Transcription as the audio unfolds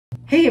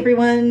Hey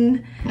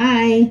everyone!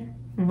 Hi!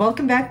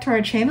 Welcome back to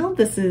our channel.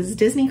 This is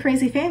Disney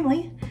Crazy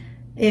Family.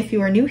 If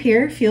you are new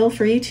here, feel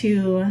free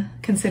to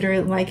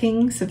consider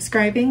liking,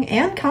 subscribing,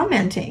 and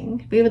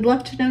commenting. We would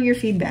love to know your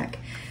feedback.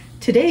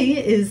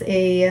 Today is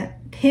a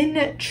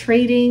pin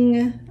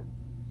trading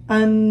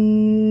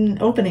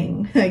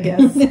opening, I guess.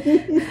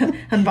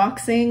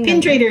 Unboxing. Pin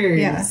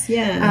traders!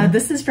 Yeah.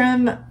 This is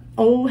from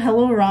Oh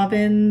Hello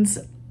Robin's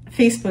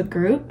Facebook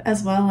group,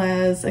 as well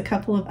as a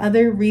couple of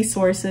other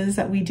resources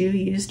that we do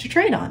use to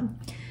trade on.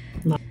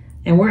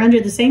 And we're under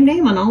the same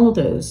name on all of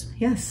those.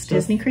 Yes, so,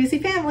 Disney Crazy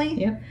Family.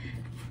 Yep.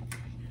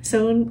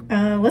 So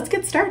let's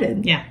get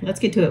started. Yeah,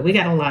 let's get to it. We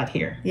got a lot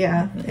here.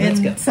 Yeah,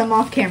 let's go. Some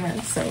off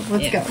camera, so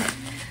let's go.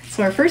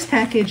 So our first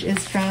package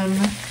is from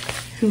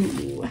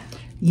who?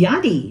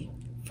 Yachty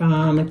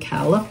from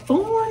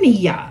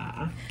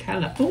California.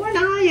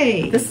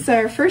 This is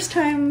our first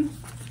time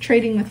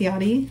trading with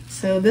Yachty,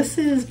 so this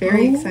is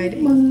very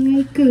exciting. Oh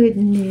my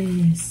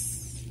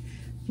goodness.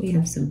 We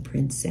have some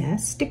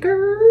princess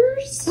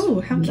stickers. Oh,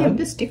 how cute. Love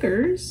the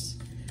stickers.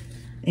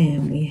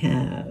 And we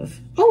have,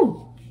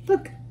 oh,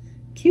 look,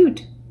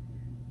 cute.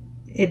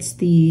 It's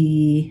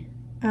the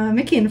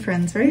Mickey and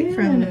Friends, right? Yeah.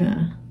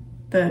 From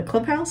the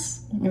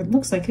Clubhouse. It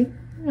looks like it.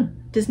 Yeah.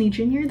 Disney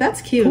Junior.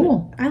 That's cute.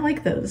 Cool. I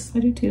like those. I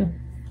do too.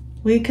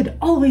 We could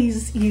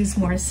always use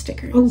more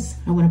stickers. Oh,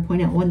 I want to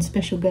point out one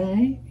special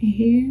guy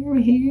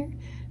right here.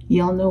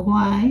 Y'all know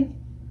why.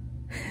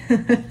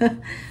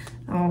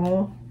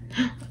 Oh.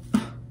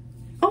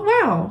 Oh,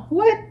 wow.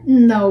 What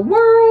in the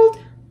world?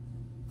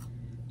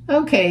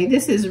 Okay,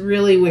 this is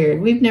really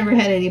weird. We've never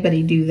had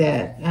anybody do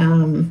that.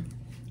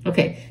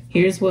 Okay,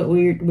 here's what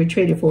we're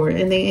traded for.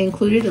 And they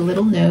included a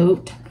little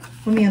note.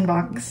 Let me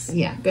unbox.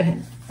 Yeah, go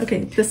ahead.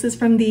 Okay, this is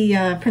from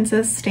the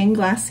Princess Stained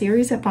Glass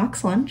series at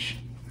Box Lunch.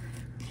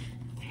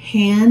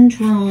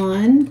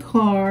 Hand-drawn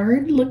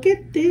card. Look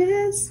at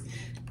this.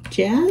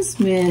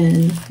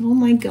 Jasmine. Oh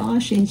my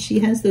gosh, and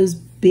she has those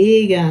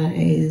big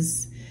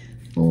eyes.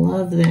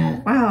 Love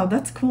that. Wow,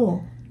 that's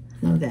cool.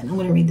 Love that. I'm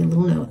going to read the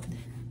little note.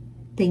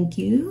 Thank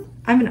you.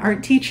 I'm an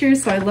art teacher,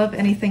 so I love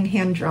anything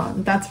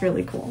hand-drawn. That's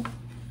really cool.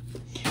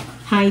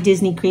 Hi,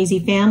 Disney Crazy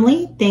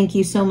Family. Thank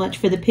you so much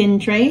for the pin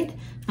trade.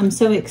 I'm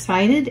so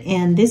excited,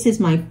 and this is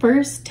my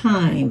first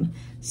time.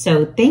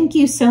 So thank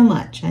you so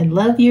much. I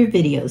love your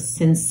videos.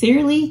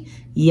 Sincerely,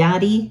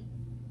 Yachty.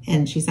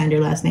 And she signed her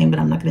last name, but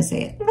I'm not going to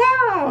say it.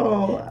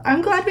 Wow.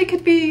 I'm glad we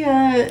could be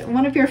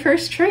one of your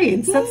first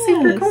trades. Yes, that's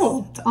super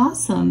cool. It's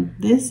awesome.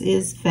 This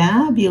is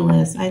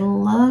fabulous. I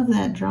love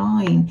that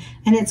drawing.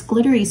 And it's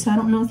glittery, so I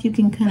don't know if you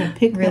can kind of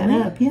pick that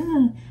up.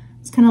 Yeah.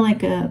 It's kind of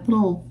like a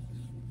little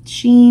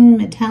sheen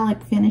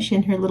metallic finish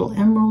in her little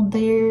emerald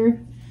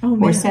there. Oh,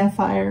 man. Or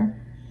sapphire.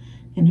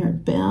 And her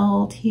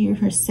belt here,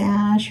 her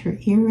sash, her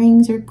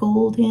earrings are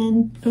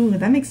golden. Ooh,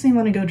 that makes me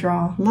want to go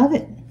draw. Love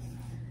it.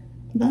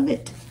 Love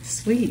it.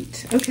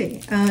 Sweet.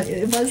 Okay,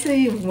 it was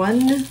a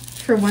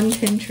 1-for-1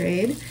 pin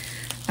trade.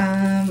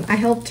 I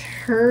helped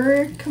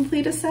her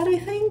complete a set, I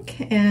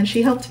think, and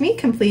she helped me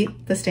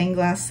complete the stained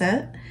glass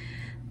set.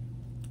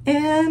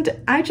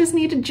 And I just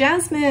needed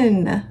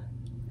Jasmine.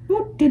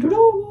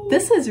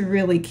 This is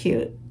really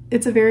cute.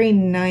 It's a very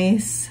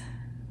nice,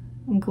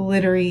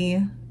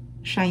 glittery,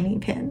 shiny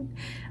pin.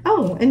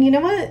 Oh, and you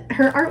know what?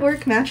 Her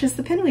artwork matches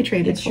the pin we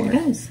traded for. It sure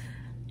does.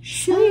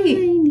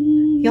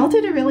 Shiny. Y'all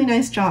did a really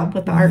nice job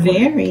with the artwork.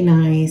 Very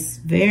nice.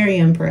 Very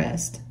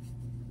impressed.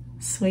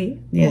 Sweet.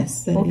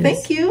 Yes. Well,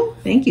 thank you.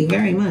 Thank you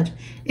very much.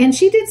 And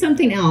she did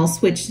something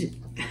else, which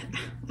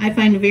I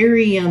find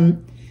very,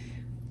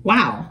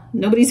 wow.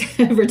 Nobody's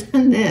ever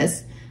done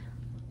this.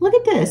 Look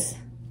at this.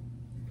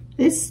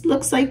 This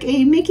looks like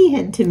a Mickey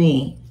head to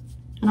me.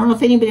 I don't know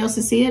if anybody else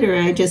will see it, or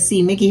I just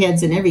see Mickey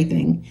heads and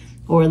everything,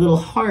 or a little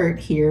heart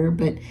here,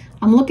 but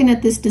I'm looking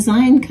at this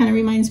design, kind of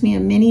reminds me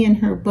of Minnie and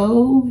her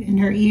bow and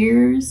her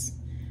ears.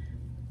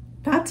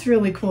 That's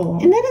really cool.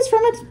 And that is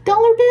from a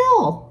dollar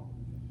bill.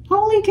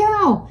 Holy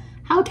cow.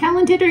 How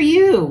talented are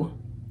you?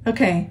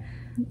 Okay.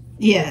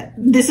 Yeah,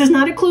 this is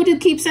not included.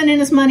 Keep sending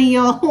us money,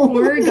 y'all.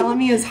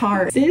 Origami is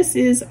hard. This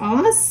is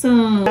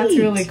awesome. That's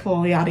really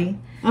cool, Yachty.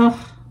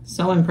 Oh,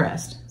 so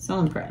impressed. So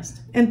impressed.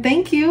 And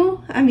thank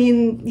you. I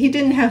mean, you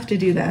didn't have to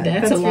do that.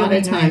 That's a lot really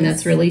of time. nice.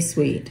 That's really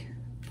sweet.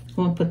 I'm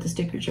going to put the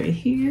stickers right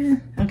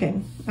here. Okay.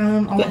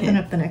 I'll open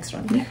up the next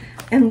one. Yeah.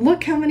 And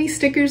look how many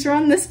stickers are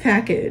on this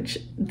package.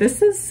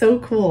 This is so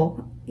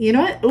cool. You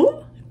know what?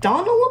 Ooh,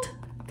 Donald.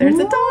 There's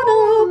a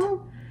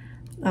Donald.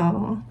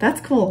 Oh,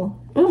 that's cool.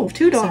 Ooh,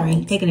 2 Donalds.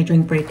 Sorry, taking a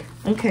drink break.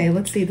 Okay,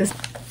 let's see this.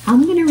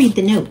 I'm going to read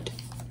the note.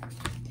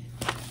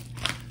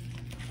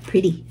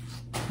 Pretty.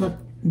 Look,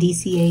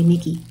 DCA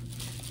Mickey.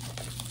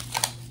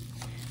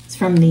 It's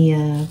from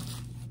the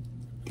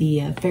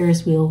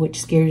Ferris wheel, which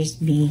scares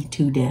me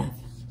to death.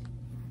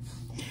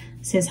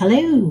 It says,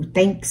 hello,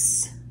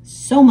 thanks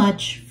so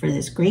much for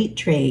this great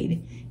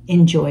trade.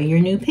 Enjoy your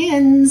new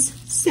pins,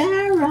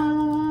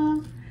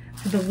 Sarah.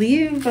 I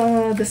believe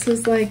this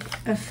is like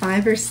a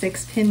 5 or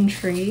 6 pin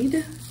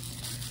trade.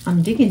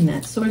 I'm digging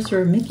that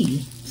Sorcerer Mickey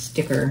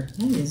sticker.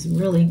 That is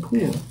really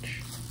cool.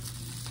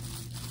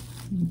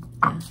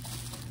 Yeah.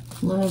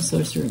 Love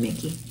Sorcerer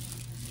Mickey.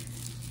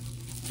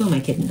 Who am I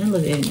kidding? I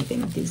love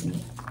anything with Disney.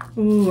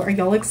 Ooh, are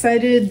y'all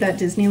excited that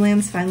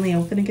Disneyland's finally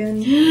open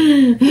again?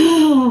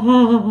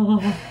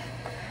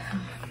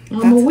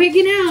 I'm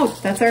wigging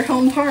out. That's our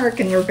home park,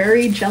 and we're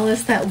very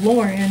jealous that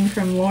Lauren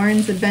from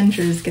Lauren's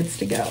Adventures gets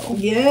to go.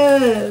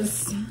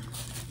 Yes.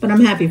 But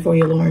I'm happy for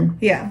you, Lauren.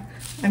 Yeah.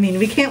 I mean,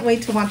 we can't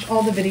wait to watch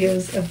all the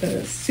videos of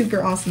the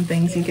super awesome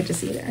things you get to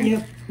see there.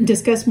 Yep.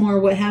 Discuss more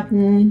what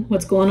happened,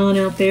 what's going on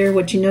out there,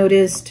 what you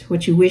noticed,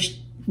 what you wished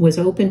was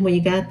open when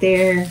you got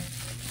there.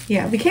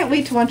 Yeah, we can't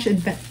wait to watch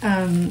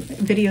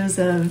videos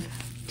of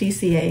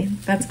DCA.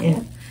 That's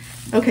cool.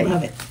 Yeah. Okay.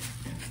 Love it.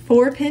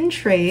 4-pin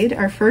trade.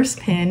 Our first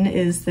pin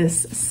is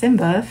this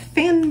Simba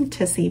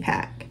Fantasy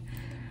Pack.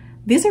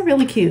 These are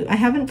really cute. I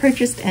haven't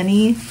purchased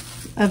any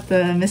of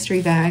the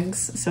mystery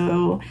bags,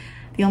 so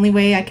the only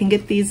way I can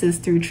get these is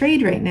through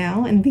trade right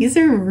now, and these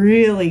are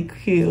really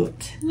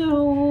cute.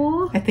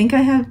 No. I think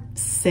I have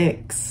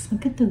 6.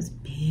 Look at those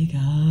big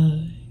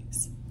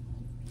eyes.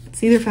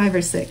 It's either 5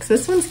 or 6.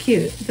 This one's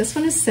cute. This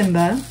one is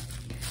Simba,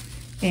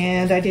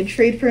 and I did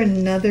trade for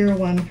another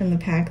one from the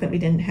pack that we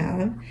didn't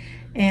have.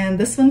 And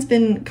this one's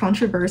been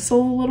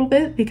controversial a little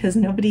bit because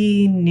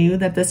nobody knew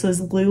that this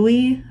was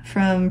Louie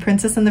from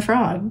Princess and the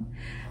Frog.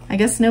 I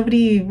guess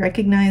nobody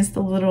recognized the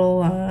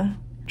little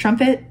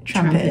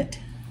trumpet.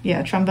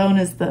 Yeah, trombone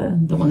is the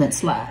one that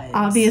slides.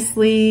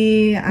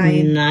 Obviously,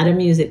 I'm not a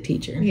music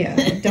teacher. Yeah,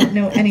 I don't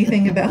know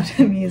anything about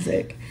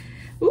music.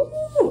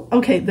 Ooh,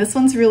 okay, this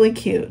one's really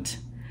cute.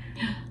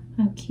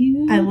 How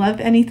cute. I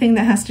love anything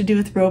that has to do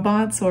with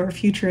robots or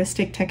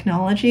futuristic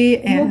technology.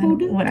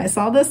 And when I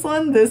saw this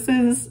one,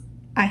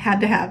 I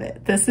had to have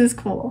it. This is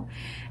cool.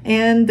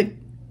 And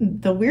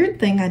the weird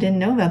thing I didn't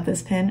know about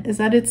this pin is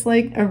that it's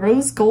like a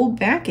rose gold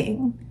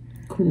backing.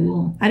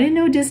 Cool. I didn't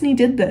know Disney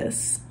did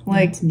this,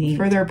 like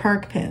for their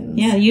park pins.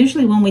 Yeah,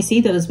 usually when we see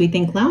those, we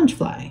think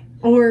Loungefly.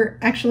 Or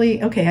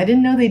actually, okay, I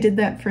didn't know they did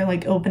that for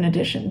like open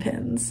edition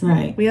pins.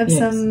 Right. We have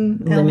some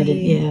limited,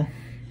 LE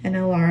and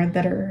LR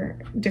that are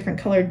different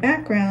colored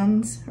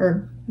backgrounds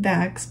or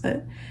backs,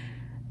 but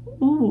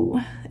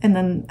ooh. And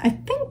then I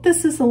think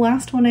this is the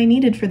last one I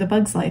needed for the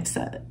Bugs Life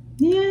set.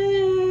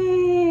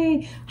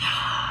 Yay!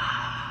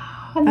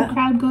 And the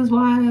crowd goes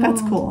wild.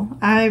 That's cool.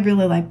 I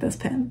really like this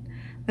pin.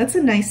 That's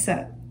a nice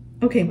set.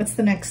 Okay, what's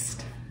the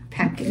next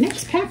package?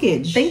 Next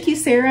package. Thank you,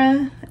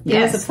 Sarah.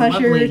 Yes, it was a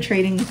pleasure lovely.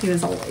 trading with you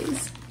as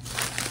always.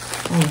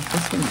 Oh,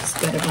 this one's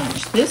got a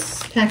bunch.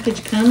 This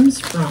package comes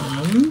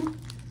from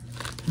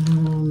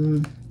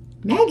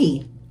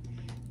Maggie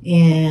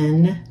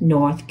in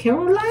North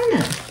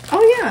Carolina.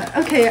 Oh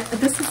yeah, okay,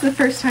 this is the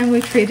first time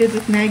we've traded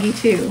with Maggie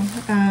too.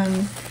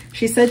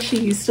 She said she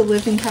used to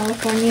live in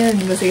California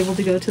and was able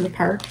to go to the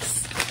parks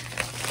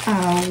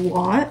a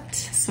lot,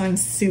 so I'm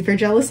super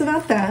jealous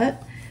about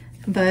that.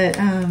 But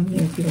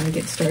if you want to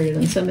get started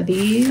on some of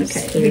these,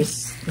 okay,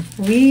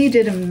 we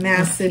did a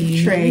massive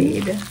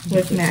trade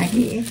with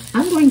Maggie.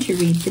 I'm going to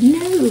read the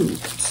note.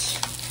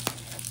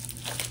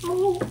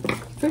 Oh,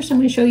 first I'm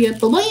going to show you a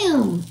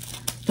blam.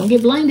 Don't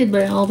get blinded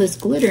by all this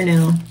glitter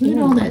now. Look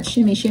at all that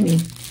shimmy shimmy.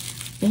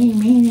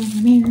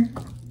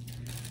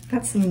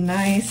 Got some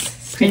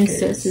nice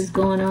princesses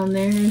going on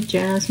there.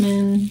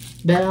 Jasmine,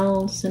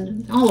 bells,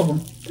 and all of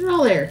them. They're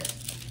all there.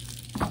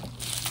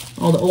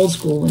 All the old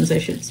school ones, I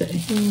should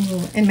say.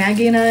 Ooh, and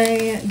Maggie and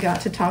I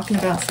got to talking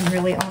about some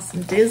really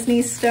awesome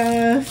Disney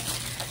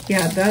stuff.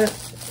 Yeah, that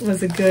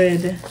was a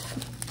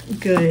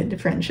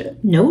good friendship.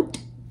 Note,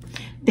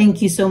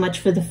 thank you so much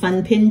for the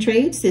fun pin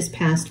trades this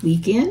past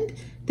weekend.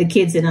 The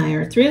kids and I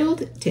are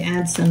thrilled to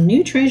add some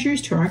new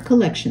treasures to our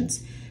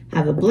collections.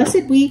 Have a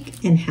blessed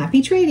week and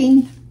happy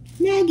trading.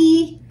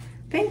 Maggie.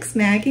 Thanks,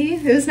 Maggie.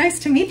 It was nice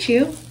to meet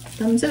you.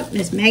 Thumbs up,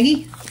 Miss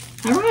Maggie.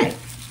 All right.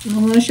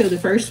 I'm going to show the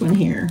first one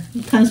here.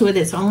 It comes with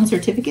its own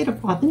certificate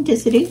of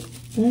authenticity.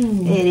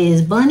 It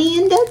is Bunny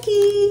and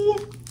Ducky.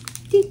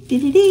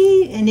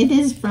 And it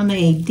is from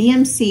a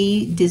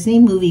DMC Disney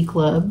Movie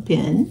Club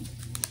pin.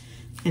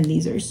 And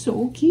these are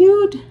so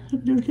cute.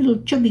 Look at their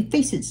little chubby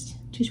faces.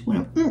 Just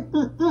want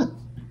to...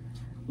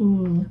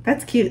 Ooh,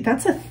 that's cute.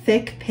 That's a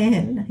thick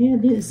pin. Yeah,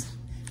 it is.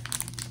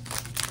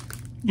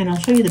 And I'll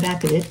show you the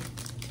back of it.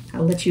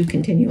 I'll let you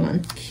continue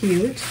on.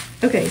 Cute.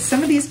 Okay,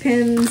 some of these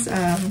pins,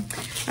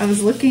 I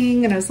was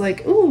looking and I was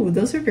like, ooh,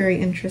 those are very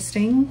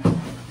interesting.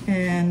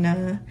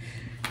 And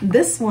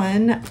this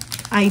one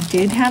I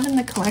did have in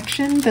the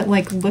collection, but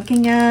like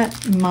looking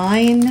at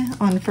mine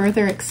on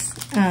further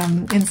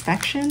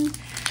inspection,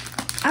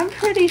 I'm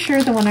pretty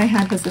sure the one I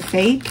had was a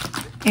fake.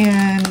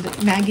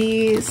 And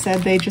Maggie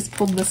said they just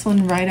pulled this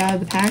one right out of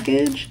the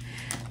package.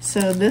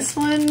 So this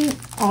one,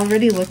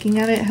 already looking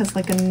at it, has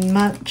like a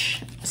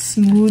much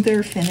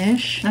smoother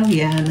finish. Oh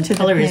yeah, and the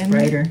color is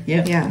brighter.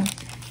 Yep. Yeah.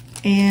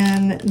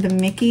 And the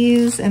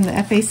Mickeys and the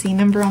FAC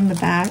number on the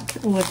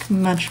back look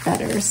much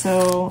better.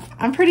 So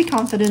I'm pretty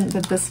confident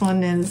that this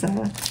one is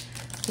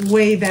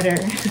way better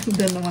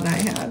than the one I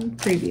had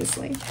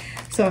previously.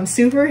 So I'm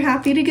super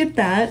happy to get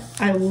that.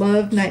 I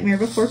love Nightmare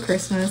Before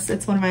Christmas.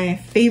 It's one of my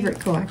favorite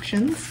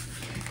collections.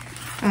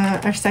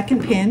 Our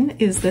second pin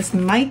is this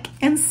Mike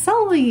and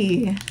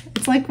Sully.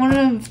 It's like one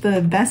of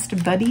the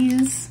best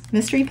buddies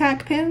mystery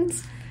pack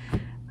pins.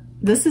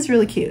 This is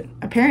really cute.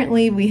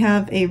 Apparently we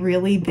have a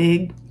really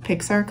big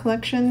Pixar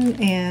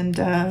collection, and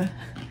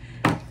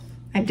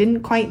I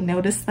didn't quite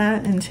notice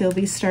that until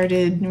we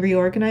started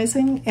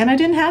reorganizing, and I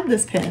didn't have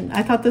this pin.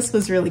 I thought this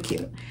was really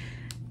cute.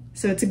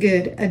 So it's a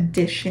good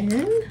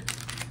addition.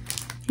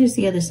 Here's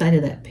the other side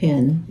of that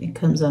pin. It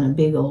comes on a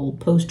big old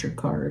poster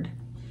card.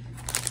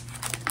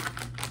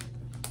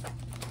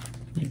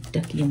 My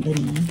Ducky and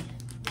Buddy.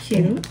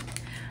 Cute.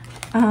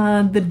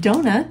 The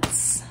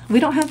donuts. We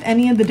don't have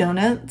any of the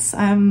donuts.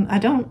 I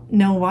don't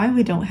know why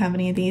we don't have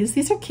any of these.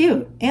 These are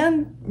cute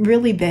and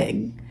really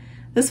big.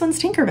 This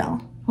one's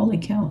Tinkerbell. Holy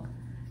cow.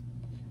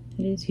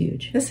 It is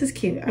huge. This is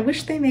cute. I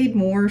wish they made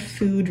more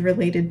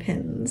food-related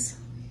pins.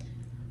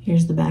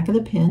 Here's the back of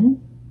the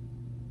pin.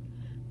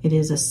 It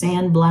is a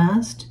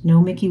sandblast, no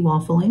Mickey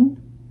waffling.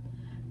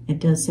 It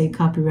does say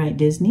copyright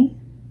Disney.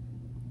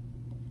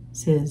 It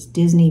says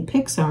Disney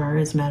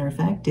Pixar, as a matter of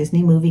fact,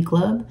 Disney Movie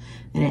Club,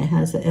 and it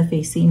has the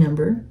FAC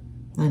number.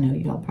 I know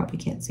y'all probably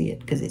can't see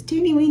it because it's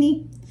teeny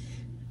weeny.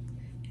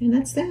 And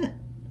that's that.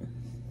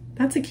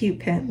 That's a cute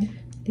pin.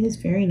 It is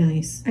very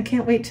nice. I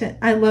can't wait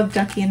to... I love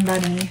Ducky and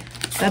Bunny.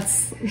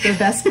 That's the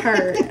best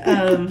part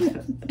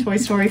of Toy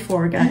Story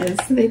 4, guys.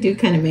 They do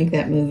kind of make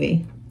that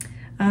movie.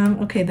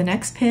 Okay, the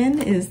next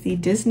pin is the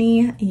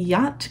Disney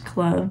Yacht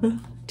Club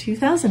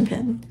 2000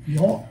 pin.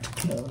 Yacht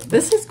Club.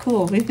 This is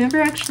cool. We've never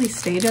actually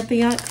stayed at the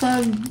Yacht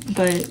Club,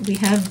 but we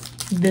have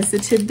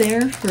visited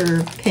there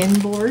for pin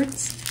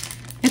boards.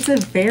 It's a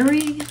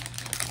very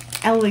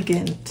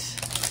elegant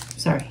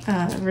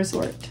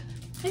resort.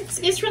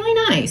 It's really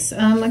nice.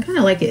 I kind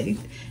of like it.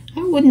 I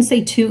wouldn't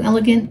say too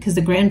elegant because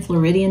the Grand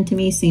Floridian to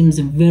me seems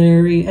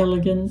very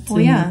elegant. Well,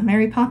 yeah,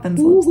 Mary Poppins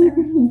lives there.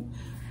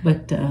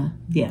 But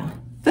yeah.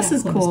 This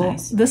is cool.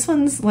 Nice. This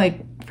one's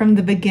like from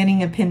the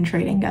beginning of pin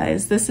trading,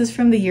 guys. This is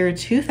from the year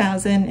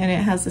 2000, and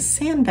it has a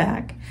sand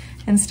back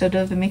instead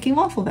of a Mickey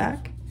waffle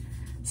back.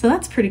 So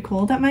that's pretty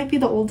cool. That might be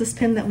the oldest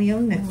pin that we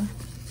own now.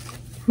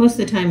 Most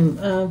of the time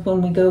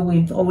when we go,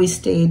 we've always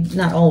stayed,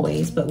 not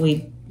always, but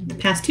the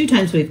past 2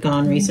 times we've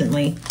gone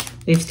recently,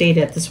 we've stayed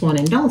at the Swan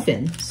and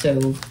Dolphin.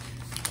 So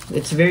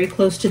it's very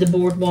close to the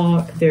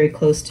boardwalk, very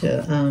close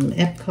to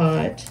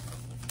Epcot.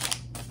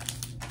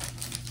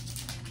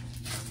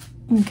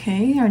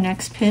 Okay, our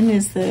next pin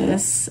is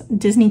this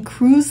Disney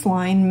Cruise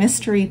Line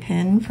mystery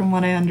pin, from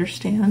what I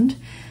understand.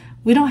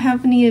 We don't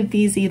have any of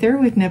these either.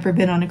 We've never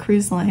been on a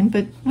cruise line,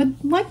 but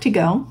would like to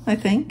go, I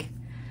think.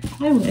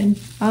 I would.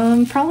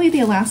 Probably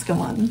the Alaska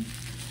one.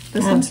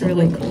 This one's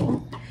really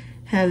cool.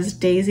 Has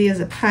Daisy as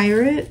a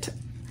pirate,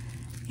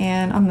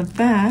 and on the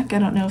back, I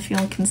don't know if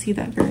y'all can see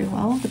that very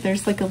well, but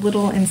there's like a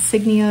little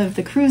insignia of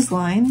the cruise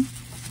line.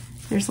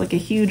 There's like a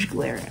huge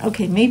glare.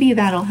 Okay, maybe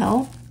that'll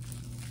help.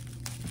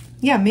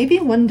 Yeah, maybe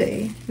one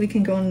day we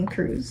can go on a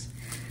cruise.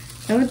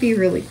 That would be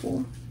really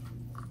cool.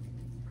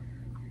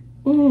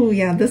 Ooh,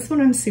 yeah, this one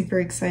I'm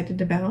super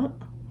excited about.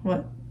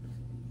 What?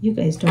 You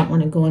guys don't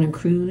want to go on a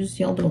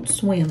cruise. Y'all don't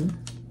swim.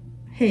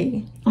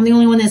 Hey. I'm the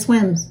only one that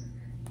swims.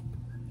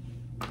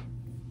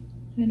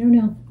 I don't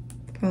know.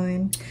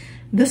 Fine.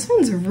 This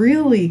one's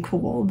really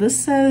cool.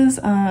 This says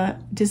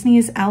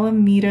Disney's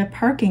Alameda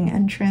parking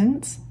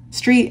entrance.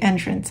 Street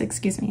entrance,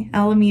 excuse me.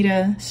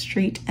 Alameda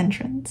street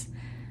entrance.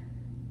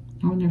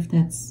 I wonder if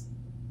that's...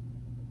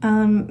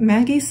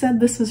 Maggie said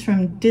this was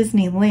from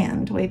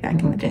Disneyland way back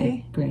in the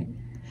day. Great.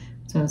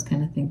 So I was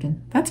kind of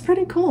thinking. That's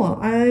pretty cool.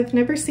 I've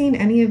never seen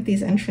any of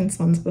these entrance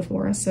ones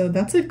before, so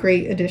that's a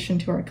great addition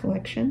to our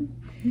collection.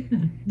 Yeah,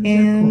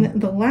 and cool.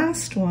 The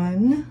last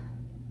one...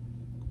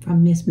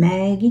 from Miss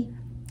Maggie.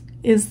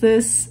 Is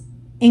this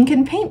ink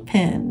and paint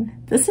pin.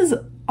 This is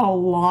a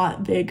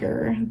lot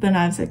bigger than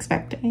I was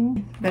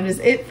expecting. That is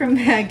it from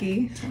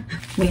Maggie.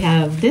 We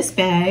have this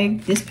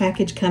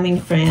package coming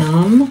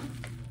from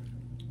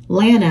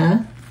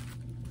Lana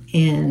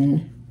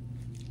in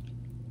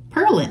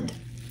Pearland.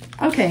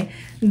 Okay.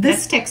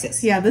 That's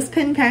Texas. Yeah, this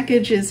pin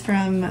package is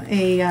from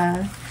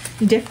a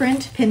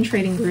different pin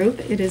trading group.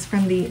 It is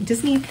from the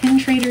Disney Pin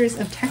Traders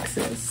of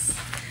Texas.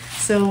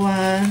 So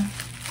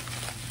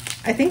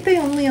I think they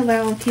only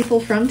allow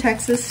people from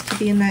Texas to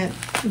be in that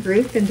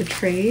group and to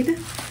trade.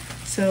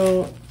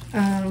 So,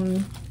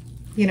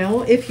 you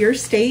know, if your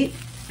state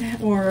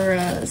or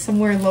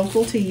somewhere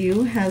local to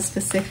you has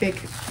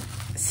specific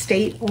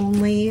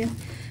state-only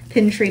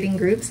pin trading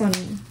groups on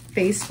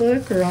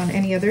Facebook or on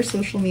any other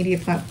social media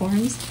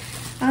platforms,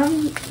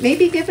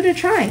 maybe give it a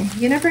try.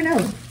 You never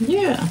know.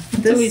 Yeah,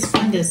 it's always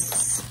fun to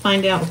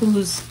find out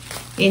who's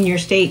in your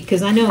state,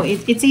 because I know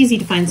it's easy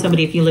to find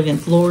somebody if you live in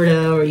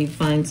Florida or you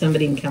find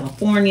somebody in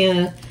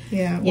California.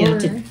 Yeah,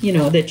 you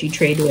know, that you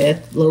trade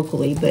with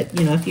locally. But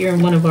you know, if you're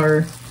in one of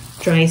our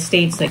dry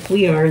states like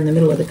we are in the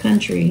middle of the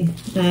country,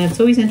 it's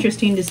always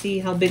interesting to see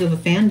how big of a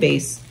fan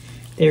base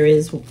there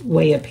is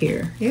way up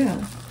here.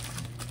 Yeah.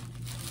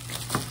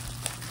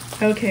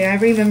 Okay, I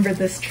remember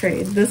this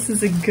trade. This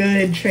is a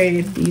good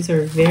trade. These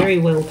are very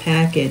well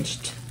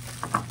packaged.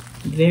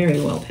 Very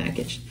well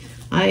packaged.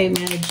 I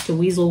managed to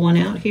weasel one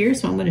out here,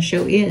 so I'm going to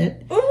show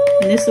it. Ooh.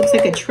 And this looks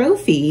like a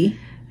trophy,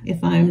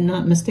 if I'm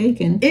not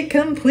mistaken. It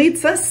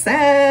completes a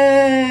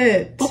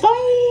set.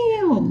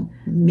 Bam!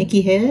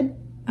 Mickey head.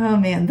 Oh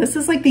man, this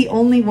is like the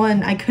only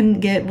one I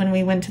couldn't get when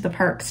we went to the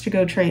parks to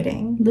go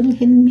trading. Little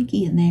hidden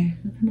Mickey in there.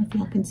 I don't know if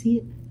y'all can see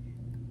it.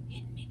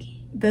 Hidden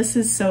Mickey. This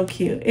is so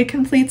cute. It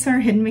completes our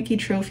Hidden Mickey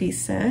trophy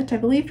set, I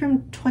believe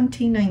from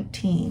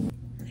 2019.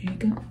 There you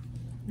go.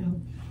 Oh,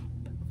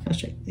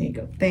 that's right. There you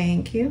go.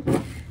 Thank you.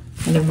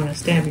 I don't want to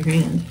stab your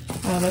hand.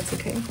 Oh, that's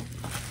okay.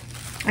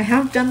 I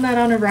have done that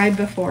on a ride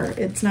before.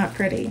 It's not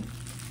pretty,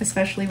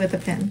 especially with a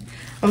pin.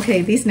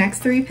 Okay, these next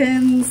 3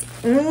 pins,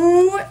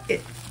 ooh,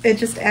 it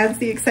just adds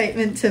the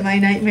excitement to my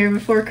Nightmare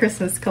Before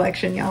Christmas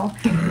collection, y'all.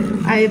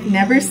 I have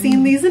never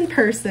seen these in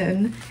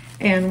person,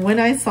 and when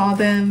I saw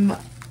them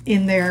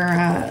in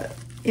their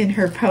in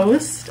her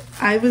post,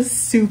 I was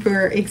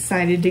super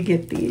excited to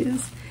get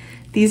these.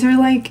 These are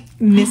like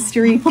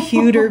mystery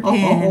pewter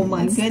pins. Oh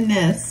my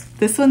goodness.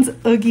 This one's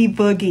Oogie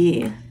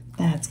Boogie.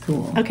 That's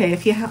cool. Okay,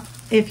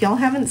 if y'all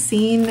haven't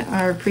seen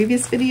our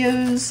previous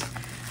videos,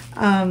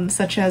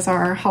 such as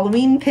our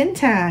Halloween pin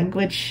tag,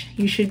 which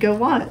you should go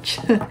watch.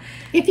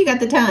 If you got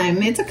the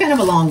time. It's a kind of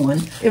a long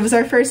one. It was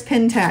our first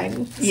pin tag.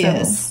 So.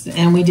 Yes,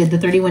 and we did the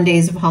 31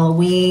 days of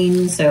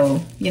Halloween,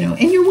 so, you know,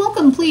 and you're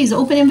welcome, please,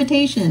 open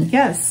invitation.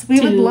 Yes,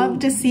 we would love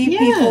to see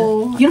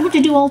people. You don't have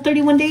to do all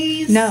 31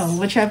 days. No,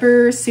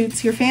 whichever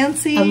suits your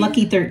fancy. A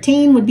lucky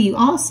 13 would be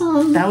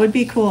awesome. That would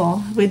be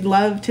cool. We'd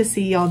love to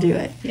see y'all do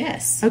it.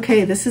 Yes.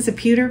 Okay, this is a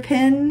pewter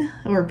pin,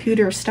 or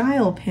pewter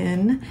style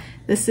pin.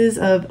 This is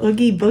of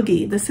Oogie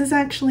Boogie. This is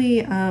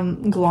actually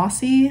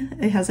glossy.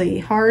 It has a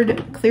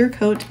hard clear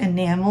coat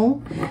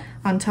enamel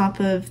on top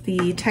of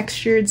the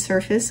textured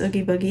surface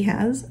Oogie Boogie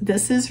has.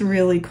 This is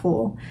really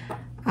cool.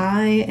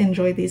 I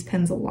enjoy these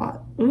pins a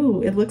lot.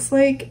 Ooh, it looks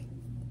like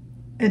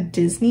a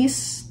Disney...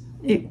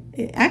 It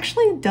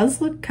actually does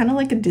look kind of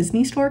like a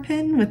Disney store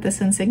pin with this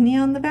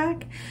insignia on the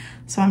back.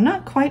 So I'm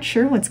not quite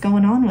sure what's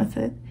going on with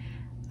it.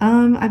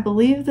 I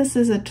believe this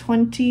is a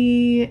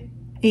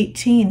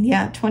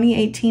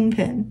 2018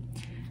 pin.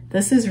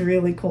 This is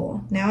really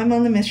cool. Now I'm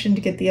on the mission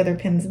to get the other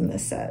pins in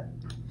this set.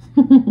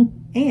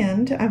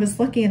 And I was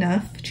lucky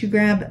enough to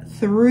grab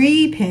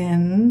 3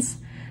 pins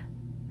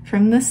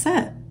from this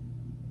set.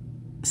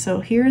 So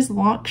here's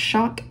Lock,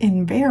 Shock,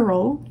 and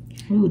Barrel.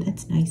 Ooh,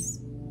 that's nice.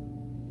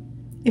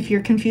 If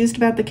you're confused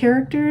about the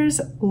characters,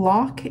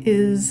 Lock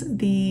is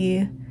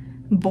the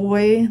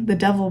boy, the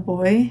devil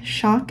boy.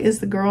 Shock is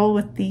the girl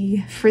with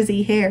the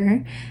frizzy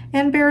hair.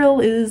 And Barrel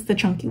is the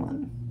chunky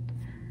one.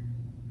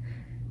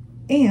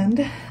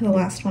 And the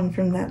last one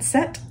from that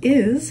set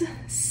is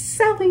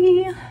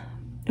Sally.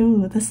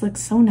 Ooh, this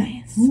looks so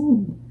nice.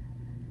 Ooh,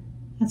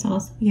 that's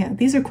awesome. Yeah,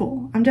 these are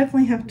cool. I'm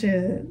definitely have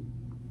to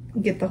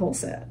get the whole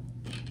set.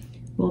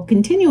 Well,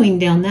 continuing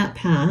down that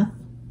path,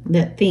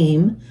 that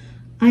theme,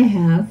 I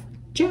have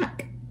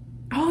Jack.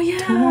 Oh yeah!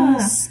 Tall,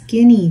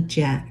 skinny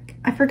Jack.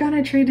 I forgot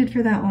I traded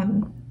for that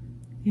one.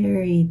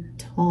 Very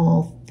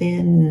tall,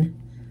 thin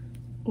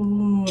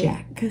Ooh,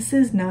 Jack. This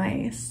is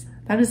nice.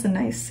 That is a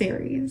nice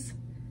series.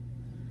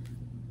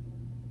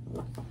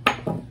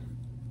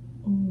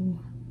 Ooh.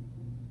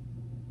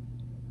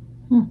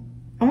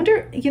 I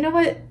wonder, you know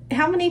what?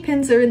 How many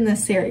pins are in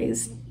this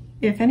series?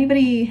 If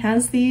anybody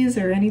has these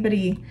or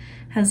anybody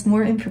has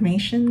more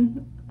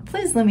information,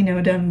 please let me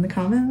know down in the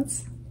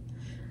comments.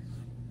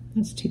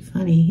 That's too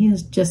funny. He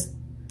is just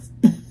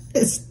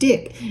a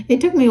stick.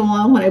 It took me a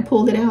while when I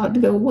pulled it out to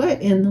go,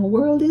 what in the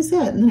world is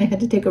that? And then I had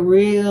to take a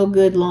real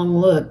good long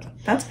look.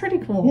 That's pretty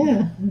cool.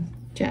 Yeah.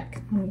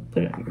 Jack, I'll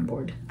put it on your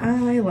board.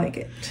 I like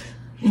it.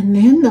 And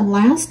then the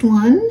last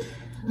one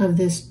of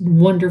this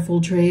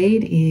wonderful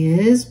trade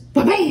is,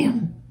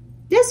 ba-bam,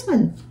 this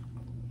one.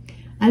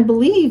 I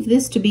believe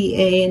this to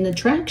be an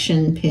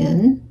attraction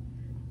pin.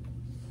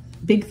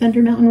 Big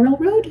Thunder Mountain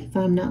Railroad, if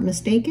I'm not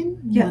mistaken.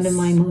 Yes. One of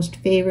my most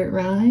favorite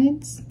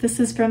rides. This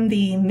is from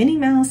the Minnie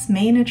Mouse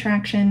main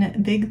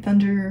attraction Big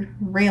Thunder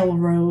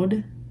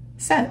Railroad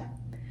set.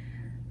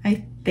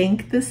 I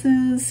think this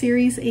is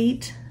Series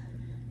 8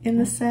 in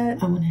the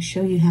set. I want to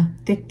show you how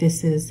thick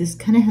this is. This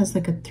kind of has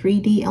like a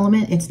 3D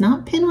element. It's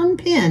not pin on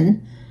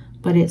pin,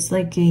 but it's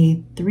like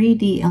a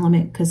 3D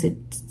element because it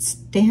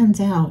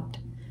stands out.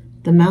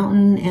 The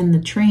mountain and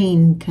the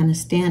train kind of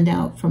stand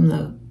out from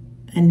the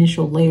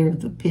initial layer of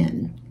the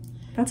pin.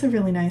 That's a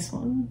really nice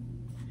one.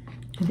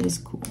 It is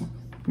cool.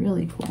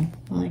 Really cool.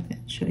 I like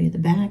that. Show you the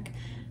back.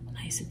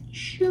 Nice and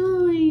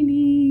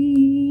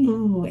shiny.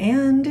 Ooh,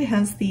 and it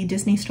has the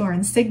Disney Store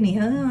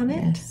insignia on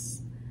it.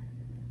 Yes.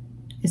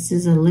 This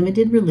is a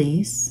limited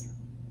release.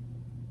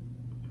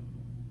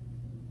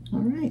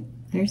 All right.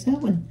 There's that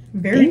one.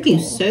 Very Thank cool. you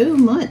so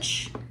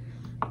much.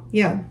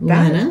 Yeah,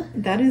 Lana.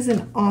 that is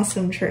an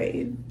awesome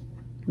trade.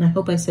 And I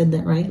hope I said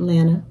that right,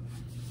 Lana.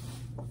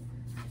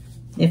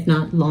 If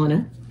not,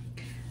 Lana.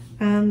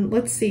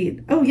 Let's see.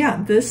 Oh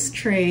yeah, this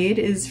trade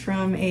is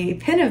from a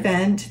pin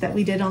event that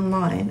we did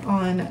online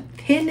on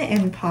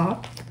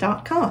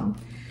PinandPop.com.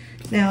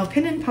 Now,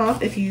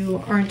 PinandPop, if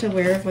you aren't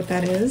aware of what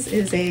that is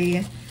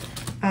a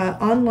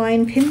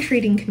online pin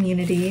trading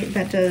community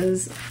that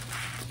does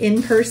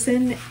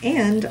in-person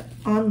and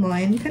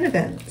online pin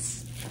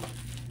events.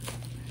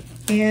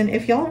 And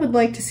if y'all would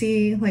like to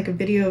see like a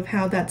video of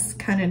how that's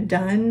kind of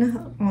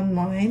done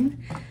online,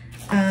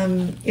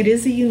 it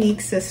is a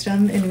unique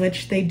system in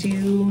which they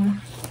do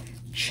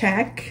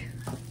check.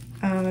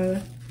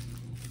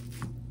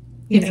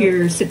 If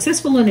you're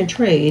successful in a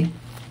trade,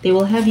 they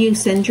will have you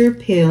send your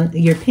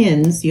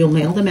pins. You'll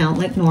mail them out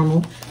like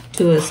normal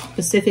to a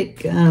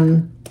specific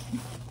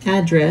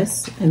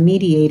address, a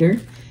mediator.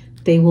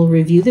 They will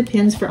review the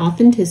pins for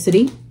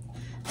authenticity.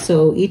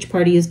 So each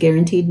party is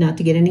guaranteed not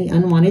to get any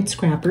unwanted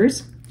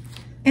scrappers.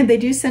 And they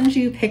do send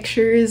you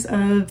pictures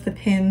of the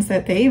pins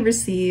that they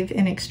receive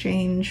in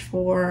exchange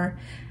for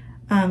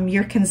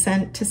your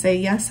consent to say,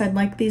 yes, I'd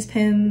like these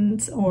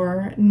pins,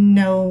 or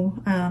no.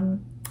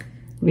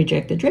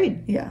 Reject the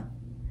trade. Yeah.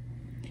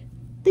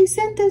 They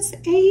sent us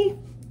a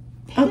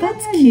pen. Oh,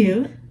 that's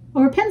cute.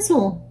 Or a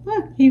pencil.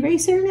 Look,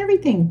 eraser and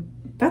everything.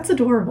 That's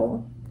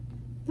adorable.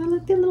 I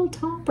like the little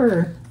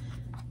topper.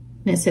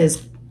 And it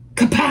says,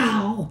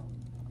 kapow!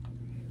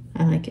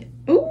 I like it.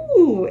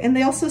 Ooh, and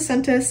they also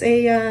sent us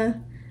a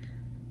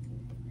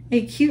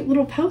cute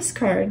little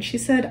postcard. She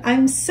said,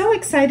 I'm so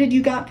excited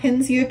you got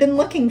pins you've been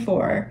looking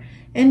for.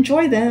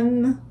 Enjoy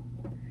them.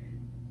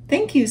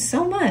 Thank you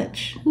so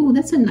much. Ooh,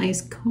 that's a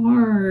nice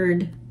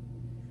card.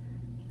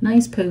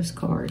 Nice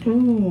postcard.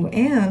 Ooh,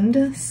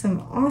 and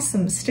some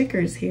awesome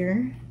stickers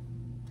here.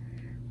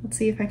 Let's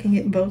see if I can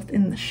get both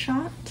in the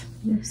shot.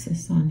 What's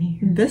this on here?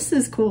 This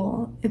is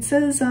cool. It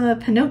says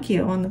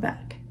Pinocchio on the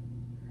back.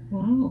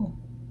 Wow.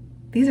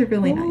 These are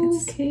really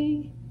nice.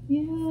 Okay,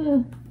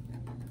 yeah.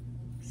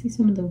 See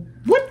some of the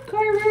wood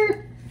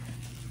carver.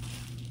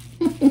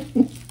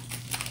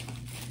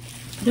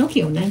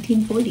 Pinocchio,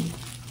 1940.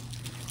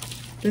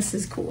 This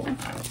is cool.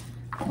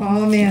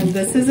 Oh man,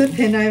 this is a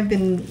pin I've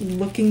been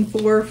looking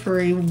for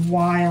a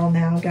while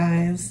now,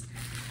 guys.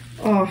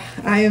 Oh,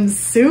 I am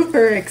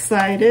super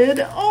excited.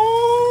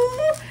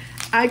 Oh,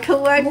 I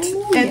collect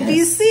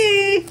NBC.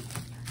 Yes.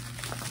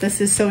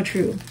 This is so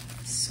true.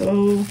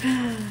 So,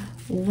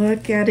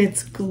 look at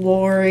its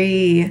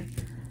glory.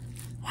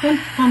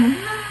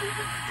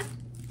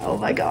 Oh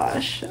my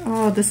gosh.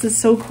 Oh, this is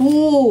so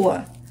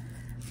cool.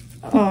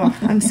 Oh,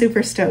 I'm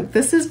super stoked.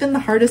 This has been the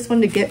hardest one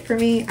to get for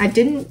me.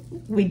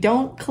 We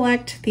don't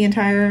collect the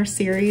entire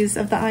series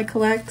of the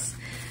iCollects,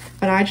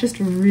 but I just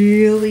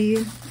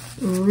really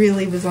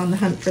was on the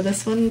hunt for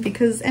this one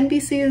because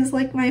NBC is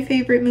like my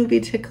favorite movie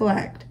to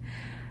collect.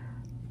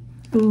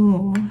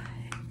 Ooh,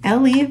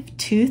 LE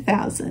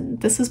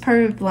 2000. This was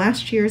part of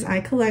last year's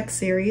iCollect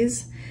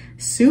series.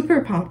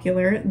 Super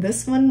popular.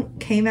 This one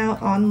came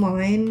out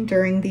online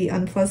during the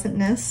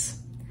unpleasantness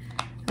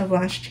of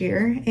last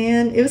year,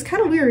 and it was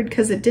kind of weird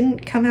because it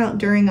didn't come out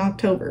during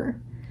October.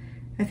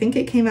 I think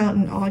it came out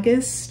in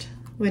August,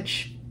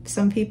 which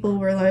some people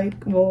were like,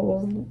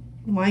 well,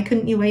 why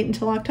couldn't you wait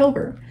until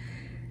October?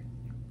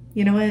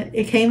 You know what?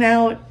 It came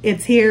out,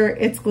 it's here,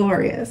 it's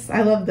glorious.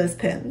 I love this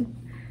pin.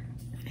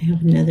 I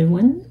have another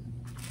one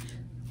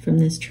from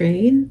this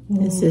trade. Ooh.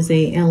 This is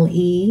a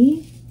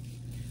LE.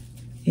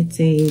 It's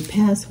a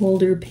pass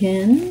holder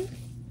pin.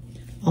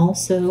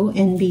 Also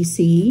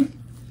NBC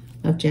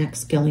of Jack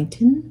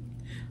Skellington.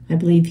 I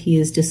believe he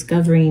is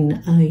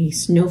discovering a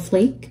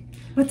snowflake.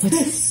 What's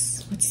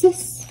this? What's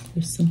this?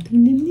 There's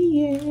something in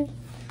the air.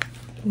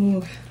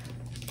 Ooh.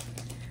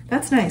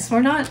 That's nice.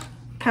 We're not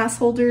pass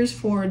holders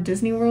for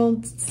Disney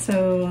World,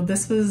 so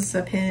this was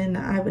a pin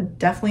I would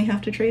definitely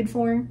have to trade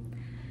for.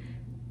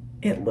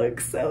 It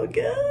looks so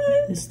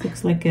good. This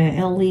looks like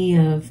a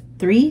LE of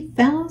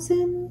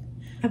 3,000.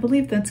 I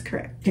believe that's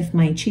correct. If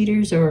my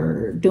cheaters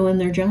are doing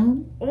their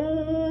job.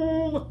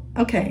 Oh,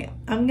 okay.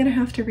 I'm gonna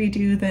have to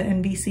redo the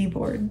NBC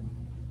board.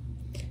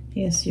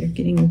 Yes, you're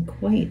getting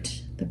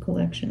quite the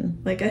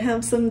collection. Like I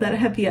have some that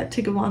have yet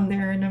to go on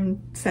there and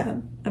I'm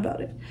sad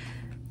about it.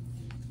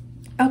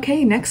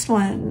 Okay, next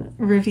one.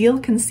 Reveal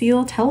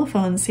Conceal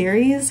Telephone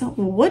Series,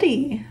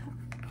 Woody.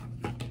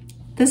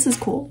 This is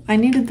cool. I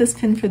needed this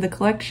pin for the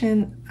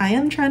collection. I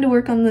am trying to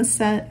work on this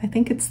set. I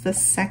think it's the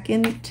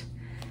second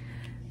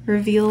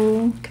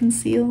Reveal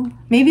Conceal,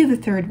 maybe the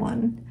third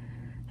one.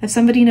 If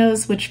somebody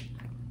knows which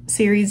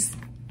series,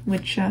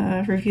 which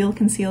Reveal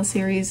Conceal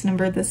series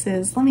number this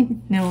is, let me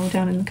know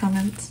down in the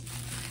comments.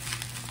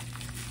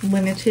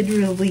 Limited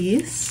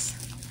release.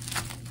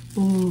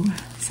 Ooh,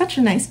 such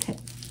a nice pin.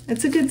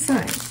 It's a good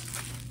size.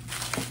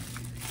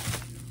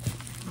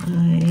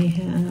 I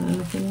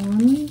have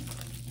one.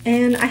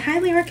 And I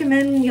highly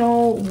recommend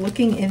y'all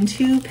looking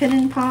into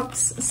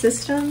PinandPop's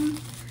system.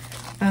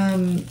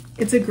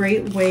 It's a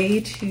great way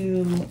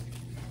to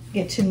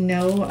get to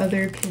know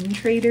other pin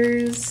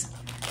traders,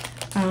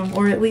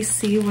 or at least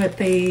see what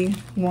they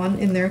want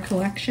in their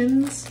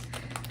collections.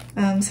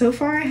 So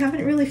far, I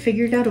haven't really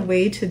figured out a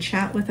way to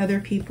chat with other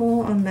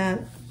people on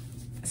that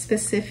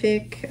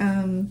specific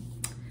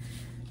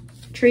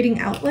trading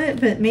outlet,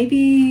 but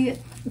maybe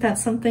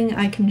that's something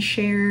I can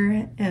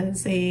share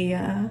as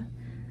a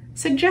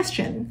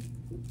suggestion.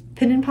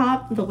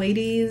 PinandPop, the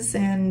ladies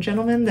and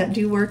gentlemen that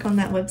do work on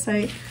that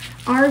website,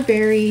 are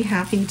very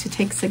happy to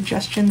take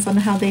suggestions on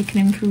how they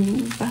can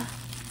improve.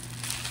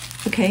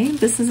 Okay,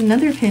 this is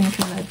another pin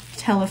from the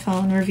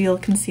Telephone Reveal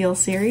Conceal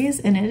series,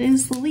 and it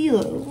is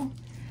Lilo.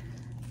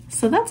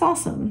 So that's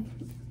awesome.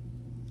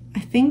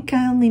 I think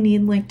I only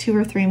need like 2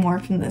 or 3 more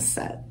from this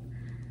set.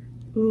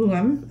 Ooh,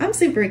 I'm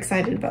super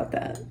excited about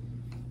that.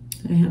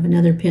 I have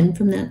another pin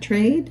from that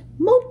trade.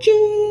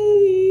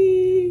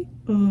 Mochi!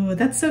 Ooh,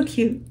 that's so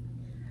cute.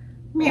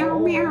 Meow,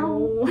 meow,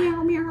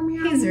 meow, meow,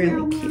 meow. He's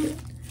really cute.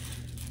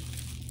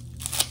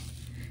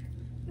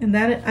 And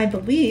that, I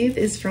believe,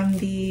 is from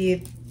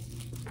the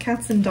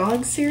Cats and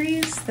Dogs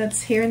series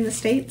that's here in the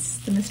States,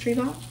 the mystery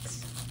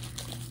box.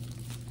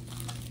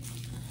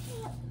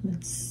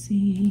 Let's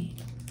see.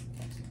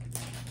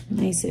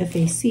 Nice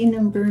FAC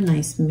number,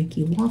 nice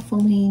Mickey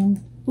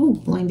waffling. Ooh,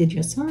 blinded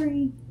you,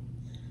 sorry.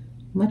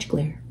 Much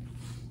glare.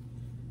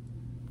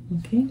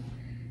 Okay.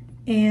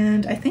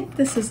 And I think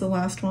this is the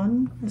last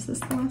one. Is this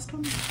the last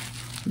one?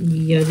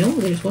 Yeah, no,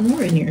 there's one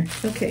more in here.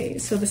 Okay,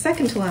 so the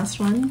second to last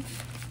one,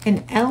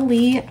 an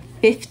LE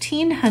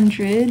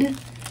 1500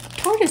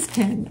 tortoise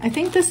pin. I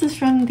think this is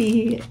from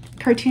the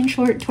cartoon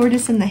short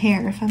Tortoise in the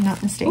Hare, if I'm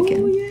not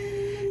mistaken. Oh,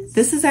 yes.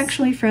 This is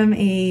actually from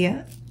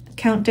a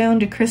Countdown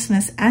to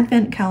Christmas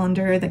advent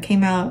calendar that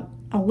came out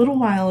a little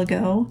while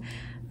ago.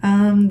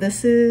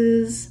 This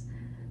is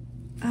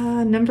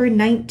number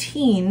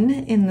 19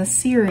 in the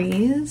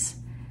series,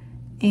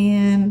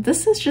 and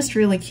this is just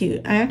really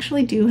cute. I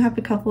actually do have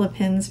a couple of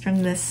pins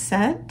from this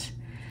set.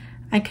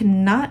 I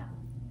cannot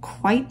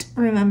quite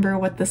remember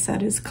what the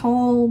set is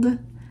called,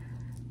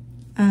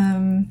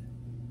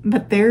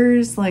 but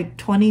there's like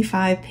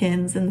 25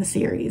 pins in the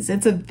series.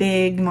 It's a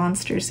big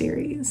monster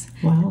series.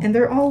 Wow. And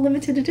they're all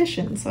limited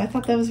edition, so I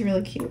thought that was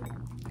really cute.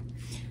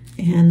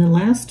 And the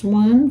last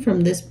one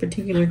from this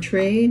particular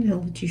trade,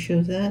 I'll let you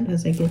show that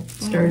as I get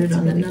started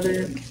on really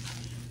another.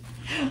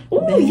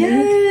 Oh,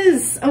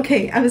 yes!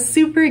 Okay, I was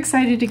super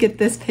excited to get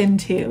this pin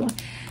too.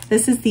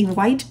 This is the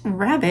White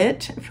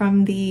Rabbit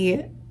from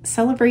the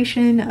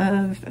Celebration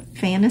of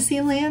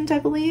Fantasyland, I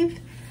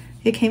believe.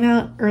 It came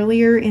out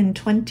earlier in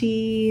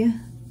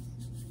 2020?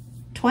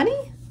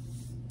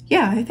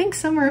 Yeah, I think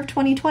summer of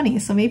 2020,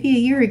 so maybe a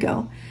year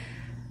ago.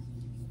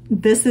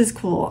 This is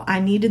cool. I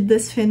needed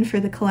this pin for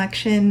the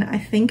collection. I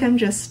think I'm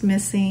just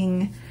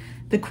missing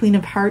the Queen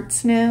of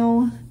Hearts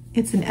now.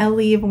 It's an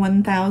LE of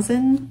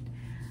 1000.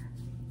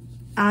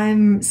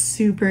 I'm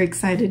super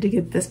excited to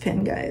get this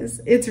pin,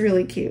 guys. It's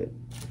really cute.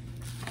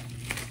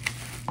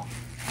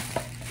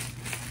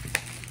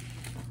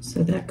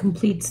 So that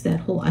completes that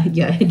whole,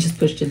 yeah, I just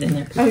pushed it in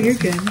there. Oh, you're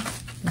good.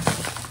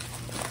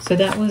 So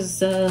that was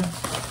the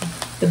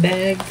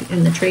bag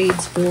and the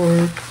trades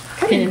for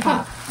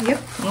PinandPop. Yep.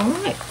 All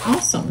right,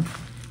 awesome.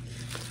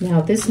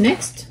 Now this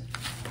next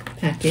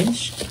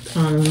package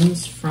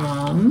comes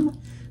from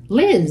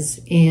Liz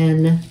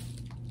in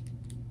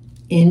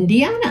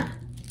Indiana.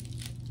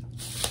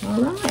 All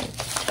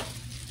right.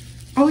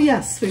 Oh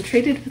yes, we've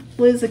traded with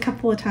Liz a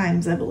couple of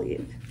times, I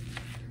believe.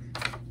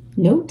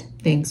 Note,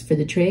 thanks for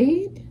the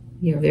trade.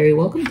 You're very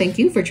welcome. Thank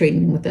you for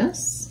trading with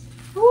us.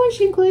 Oh, and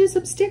she included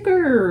some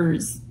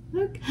stickers.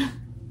 Look,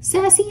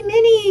 Sassy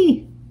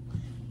Minnie.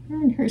 Her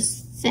and her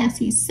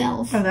sassy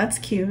self. Oh, that's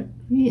cute.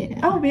 Yeah.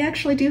 Oh, we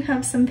actually do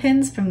have some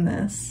pins from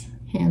this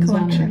Hands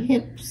collection. on her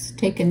hips,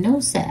 taking no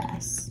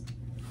sass.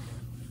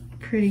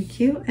 Pretty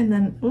cute. And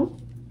then, oh,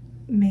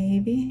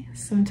 maybe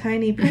some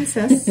tiny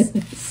princess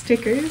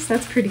stickers.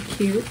 That's pretty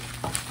cute.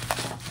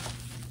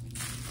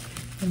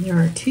 And there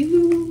are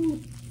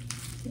two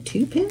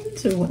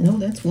pins, or what? No,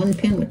 that's one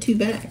pin with 2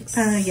 bags.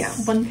 Yeah,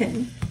 1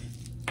 pin.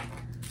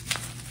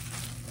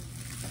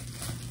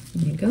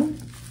 There you go.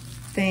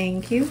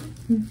 Thank you.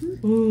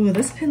 Ooh,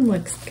 this pin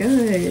looks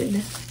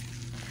good.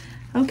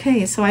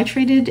 Okay, so I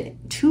traded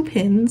 2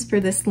 pins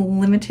for this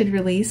limited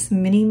release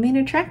mini main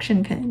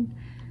attraction pin.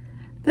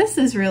 This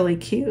is really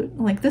cute.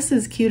 Like, this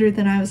is cuter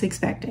than I was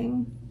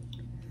expecting.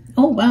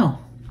 Oh, wow.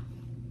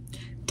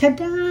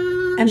 Ta-da!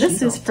 And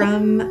this is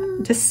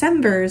from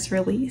December's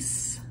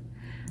release.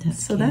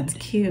 So that's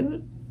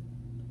cute.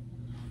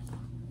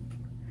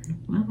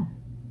 Wow.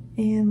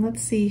 And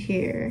let's see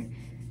here.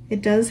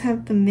 It does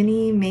have the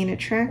mini main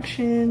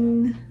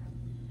attraction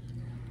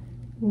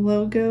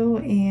logo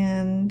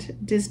and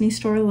Disney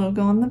Store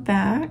logo on the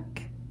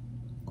back.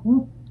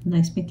 Cool.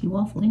 Nice Mickey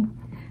waffling.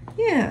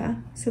 Yeah,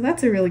 so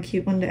that's a really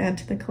cute one to add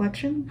to the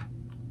collection.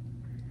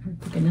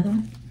 Pick another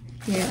one.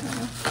 Yeah,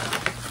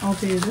 I'll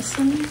do this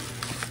one.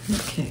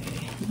 Okay.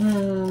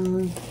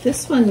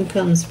 This one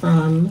comes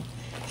from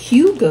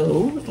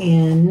Hugo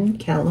in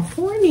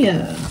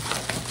California.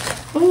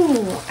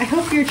 Oh, I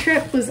hope your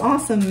trip was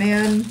awesome,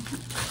 man.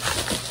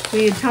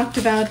 We had talked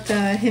about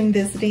him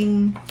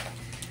visiting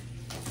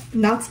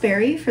Knott's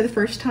Berry for the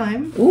first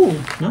time. Ooh,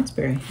 Knott's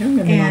Berry. I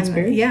remember Knott's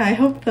Berry. Yeah, I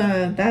hope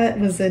that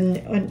was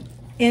an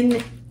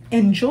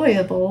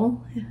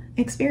enjoyable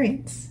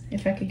experience,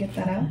 if I could get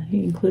that out.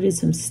 He included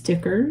some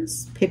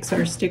stickers,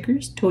 Pixar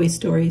stickers, Toy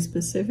Story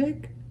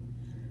specific.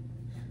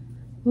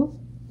 Oh.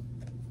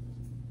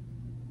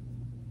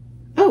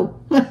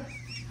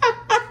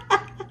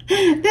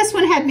 this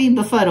one had me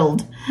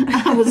befuddled.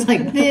 I was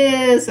like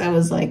this. I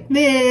was like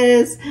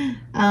this.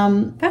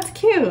 That's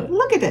cute.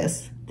 Look at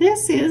this.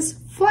 This is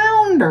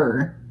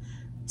Flounder.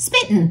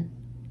 Smitten.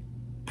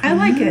 I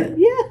like it.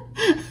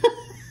 Yeah.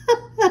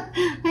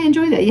 I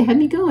enjoy that. You had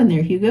me going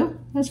there, Hugo.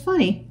 That's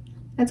funny.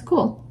 That's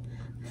cool.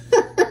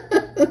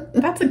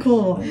 That's a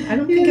cool one. I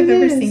don't think I've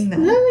ever seen that.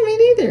 No, me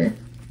neither.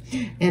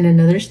 And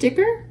another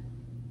sticker.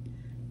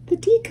 The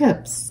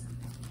teacups.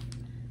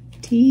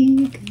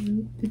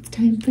 Teacup. It's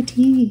time for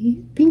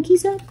tea.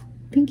 Pinkies up.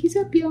 Pinkies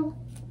up, y'all.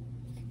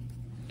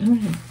 All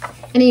right.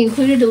 And he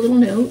included a little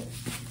note.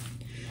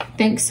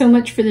 Thanks so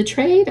much for the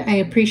trade. I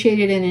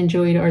appreciated and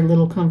enjoyed our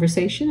little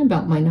conversation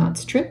about my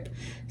knots trip.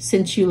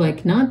 Since you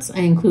like knots, I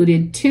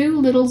included a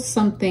little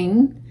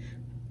something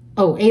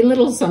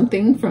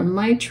from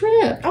my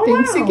trip. Oh,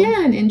 thanks wow.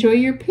 again. Enjoy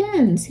your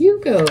pins,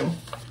 Hugo.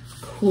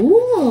 Cool.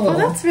 Oh,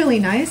 that's really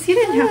nice. You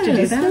didn't have to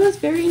do that. That was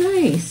very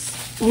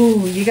nice.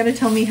 Ooh, you got to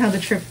tell me how the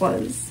trip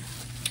was.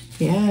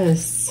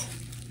 Yes.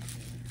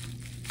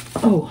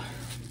 Oh,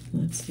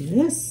 let's do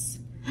this.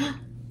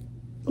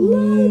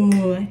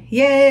 Ooh,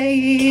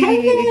 yay!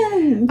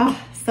 Kevin! Oh,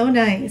 so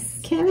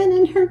nice. Kevin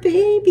and her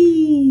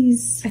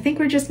babies. I think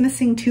we're just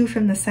missing 2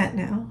 from the set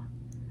now.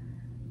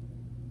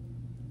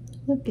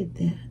 Look at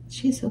that.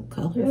 She's so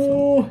colorful.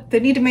 Oh, they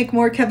need to make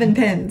more Kevin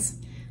pins.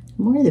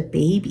 More of the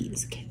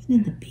babies. Kevin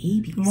and the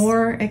babies.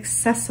 More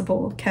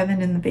accessible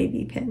Kevin and the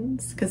baby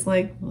pins. Because,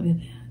 like, look at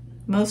that.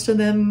 Most of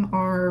them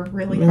are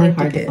really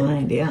hard to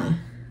find, yeah.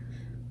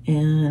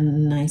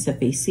 And nice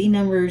FAC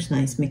numbers,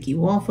 nice Mickey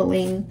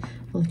waffling.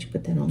 I'll let you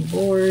put that on the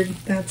board.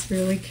 That's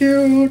really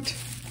cute.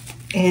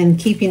 And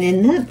keeping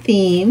in that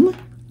theme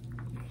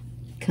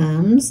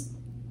comes...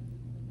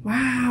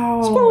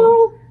 Wow.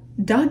 Squirrel.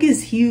 Doug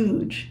is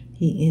huge.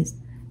 He is.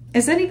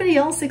 Is anybody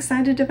else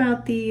excited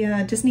about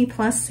the Disney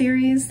Plus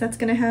series that's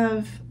going to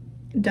have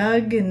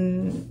Doug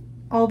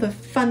and all the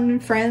fun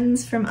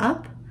friends from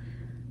Up?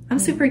 I'm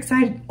super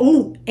excited.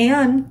 Oh,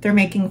 and they're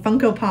making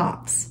Funko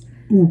Pops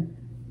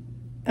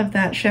of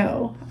that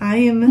show. I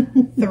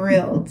am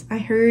thrilled. I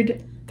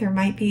heard there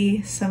might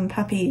be some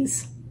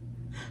puppies.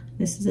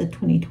 This is a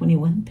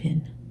 2021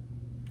 pin.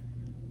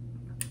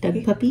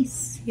 Doug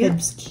puppies. Yep.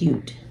 That's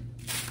cute.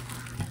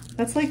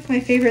 That's like my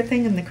favorite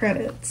thing in the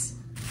credits.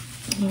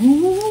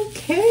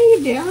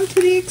 Okay, down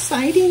to the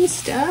exciting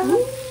stuff.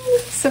 Ooh,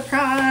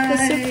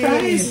 surprise! The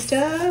surprise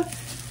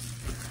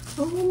stuff.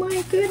 Oh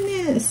my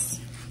goodness.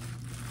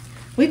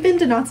 We've been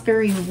to Knott's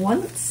Berry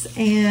once,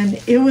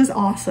 and it was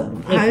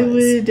awesome. I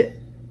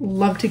would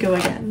love to go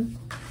again.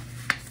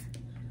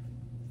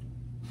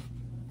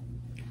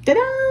 Ta-da!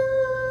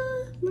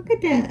 Look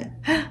at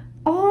that.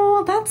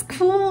 Oh, that's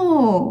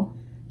cool.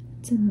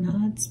 It's a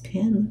Knott's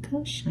pin. Look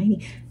how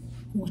shiny.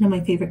 One of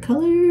my favorite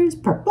colors,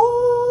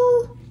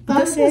 purple.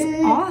 This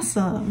is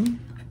awesome.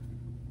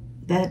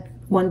 That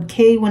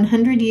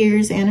 100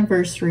 years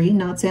anniversary,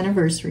 Knott's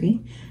anniversary.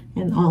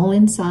 And all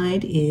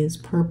inside is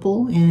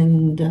purple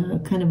and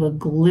kind of a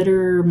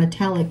glitter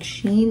metallic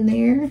sheen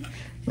there.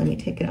 Let me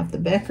take it off the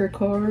backer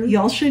card.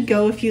 Y'all should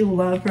go if you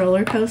love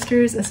roller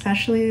coasters,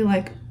 especially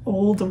like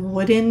old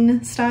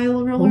wooden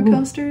style roller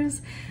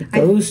coasters.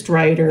 Ghost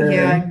Rider.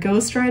 Yeah,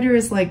 Ghost Rider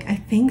is like, I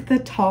think the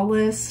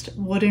tallest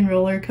wooden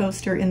roller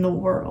coaster in the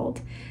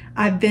world.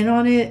 I've been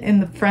on it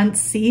in the front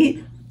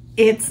seat.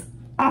 It's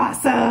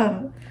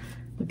awesome.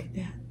 Look at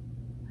that.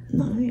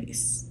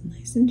 Nice.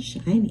 Nice and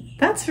shiny.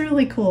 That's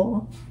really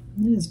cool.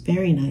 It is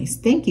very nice.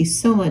 Thank you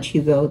so much,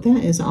 Hugo.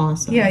 That is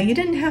awesome. Yeah, you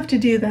didn't have to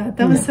do that.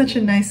 That was such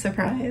a nice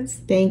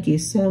surprise. Thank you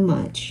so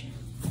much.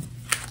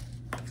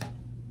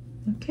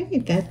 Okay,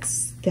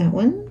 that's that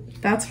one.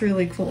 That's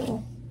really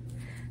cool.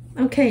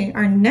 Okay,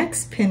 our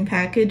next pin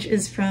package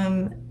is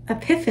from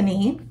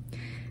Epiphany.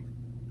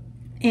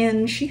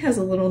 And she has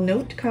a little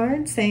note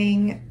card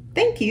saying,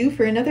 "Thank you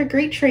for another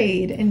great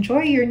trade.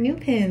 Enjoy your new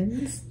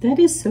pins." That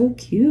is so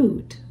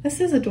cute. This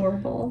is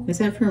adorable. Is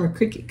that from a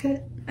Cricut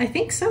cut? I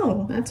think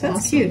so. That's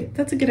awesome. cute.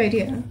 That's a good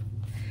idea.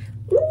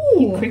 Ooh.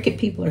 You Cricut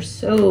people are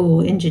so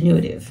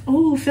ingenuitive.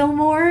 Oh,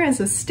 Fillmore as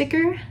a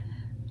sticker.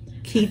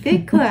 Keep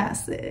it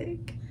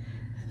classic.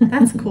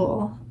 That's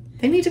cool.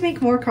 They need to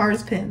make more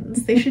Cars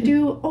pins. They should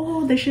do,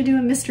 they should do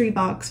a mystery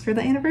box for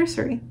the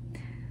anniversary.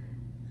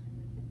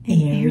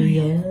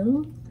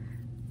 Ariel.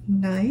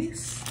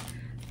 Nice.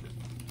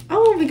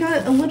 Oh, we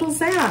got a little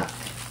Zap.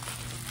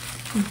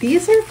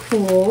 These are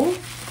cool.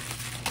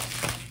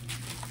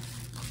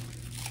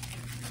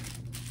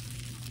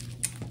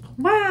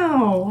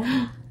 Wow.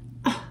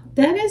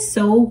 That is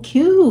so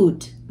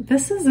cute.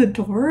 This is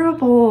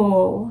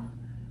adorable.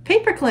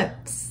 Paper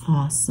clips.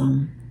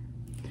 Awesome.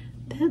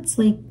 That's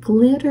like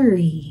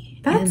glittery.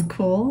 That's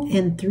cool.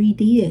 And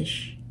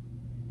 3D-ish.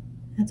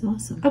 That's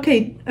awesome.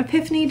 Okay,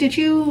 Epiphany, did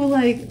you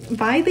like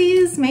buy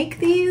these, make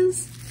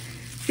these?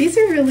 These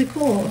are really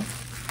cool.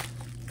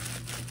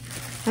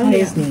 Oh, that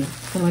is neat.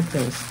 I like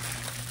those.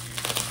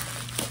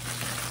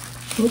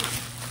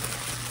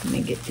 Oops. Let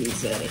me get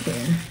these out of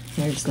here.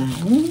 There's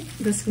that one.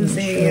 This was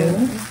a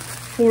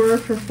 4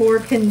 for 4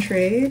 pin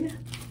trade.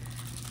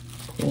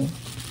 Cool.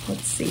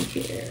 Let's see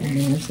here. And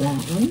there's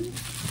that one.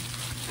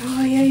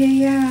 Oh,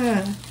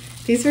 yeah.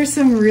 These are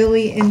some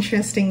really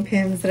interesting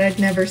pins that I'd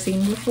never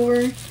seen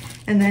before.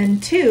 And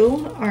then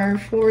 2 are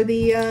for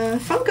the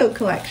Funko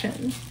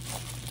collection.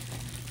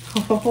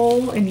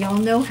 And y'all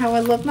know how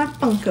I love my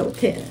Funko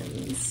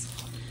pins.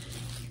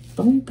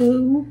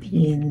 Funko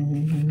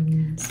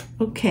pins.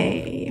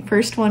 Okay,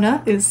 first one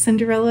up is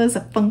Cinderella's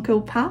a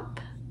Funko Pop.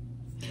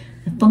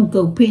 A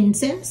Funko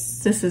Princess.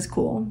 This is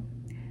cool.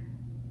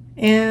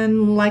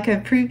 And like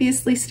I've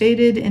previously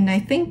stated in I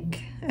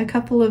think a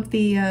couple of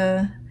the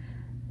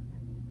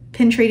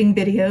pin trading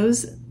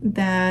videos,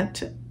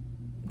 that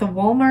the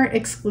Walmart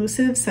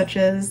exclusives such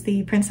as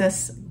the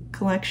Princess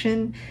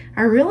collection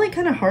are really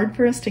kind of hard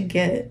for us to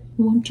get.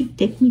 Won't you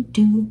take me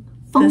to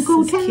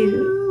Funko Town?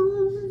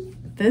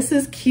 Cute. This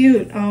is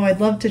cute. Oh, I'd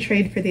love to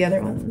trade for the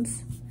other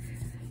ones.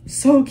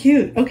 So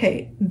cute.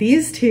 Okay,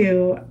 these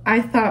 2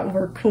 I thought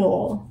were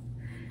cool.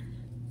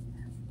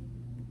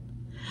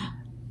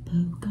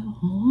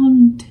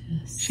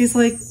 Pocahontas. She's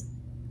like,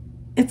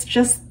 it's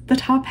just the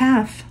top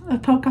half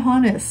of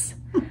Pocahontas.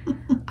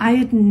 I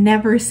had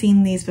never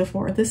seen these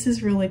before. This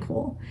is really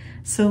cool.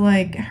 So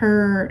like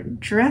her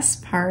dress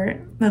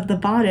part of the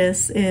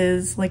bodice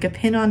is like a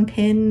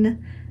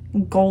pin-on-pin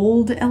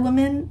gold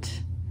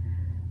element.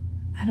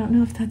 I don't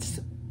know if that's,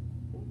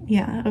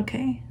 yeah,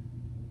 okay.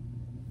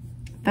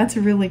 That's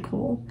really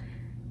cool.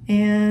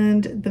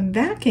 And the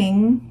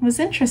backing was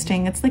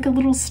interesting. It's like a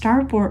little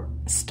starburst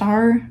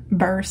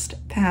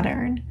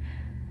pattern.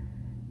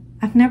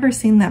 I've never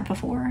seen that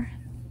before.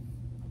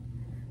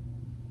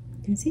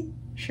 Can you see?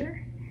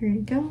 Sure, here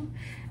you go.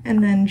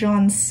 And then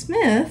John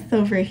Smith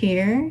over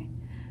here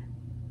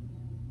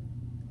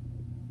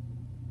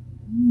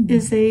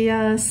is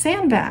a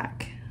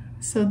sandbag.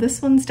 So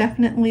this one's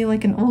definitely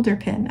like an older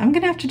pin. I'm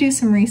gonna have to do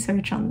some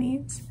research on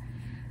these.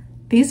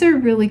 These are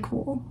really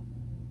cool.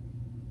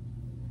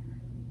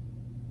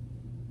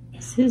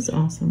 This is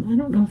awesome. I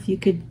don't know if you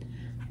could,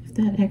 if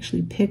that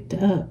actually picked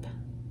up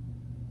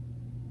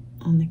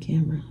on the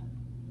camera.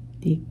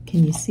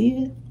 Can you see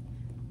it?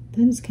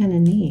 That is kind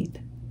of neat.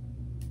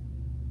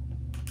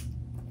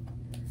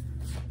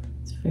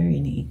 It's very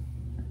neat.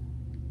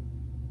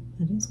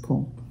 That is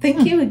cool.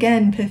 Thank you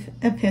again,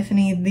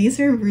 Epiphany. These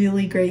are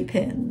really great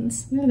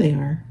pins. There they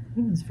are.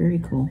 That was very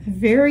cool.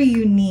 Very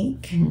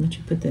unique. I'll let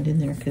you put that in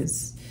there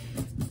because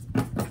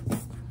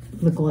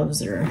the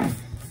gloves are...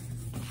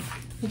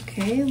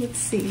 Okay, let's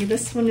see.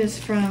 This one is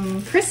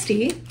from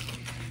Christy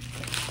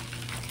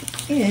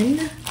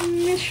in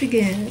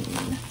Michigan.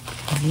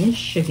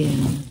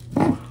 Michigan.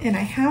 And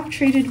I have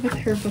traded with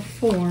her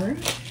before.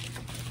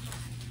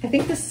 I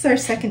think this is our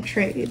second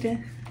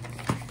trade.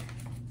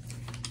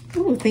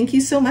 Oh, thank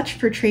you so much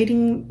for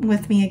trading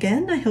with me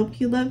again. I hope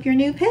you love your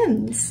new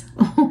pins.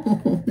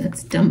 Oh,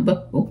 that's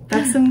Dumbo.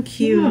 That's some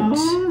cute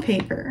Aww.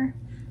 paper.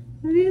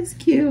 That is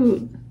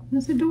cute.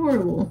 That's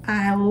adorable.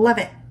 I love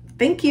it.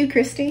 Thank you,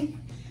 Christy.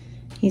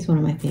 He's one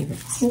of my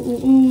favorites.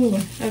 Ooh.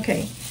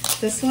 Okay,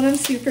 this one I'm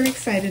super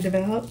excited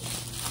about.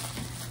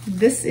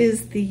 This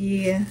is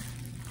the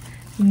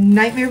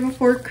Nightmare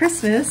Before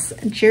Christmas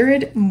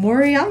Jared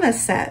Moriyama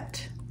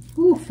set.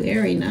 Ooh,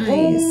 very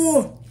nice.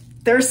 Oh,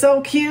 they're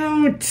so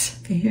cute.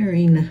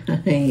 Very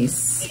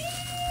nice.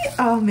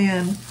 Oh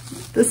man,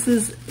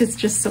 it's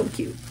just so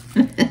cute.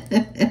 Oogie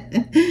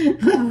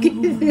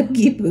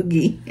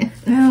boogie.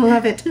 I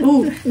love it.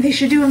 Oh, they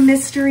should do a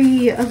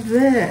mystery of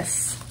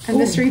this. A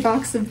mystery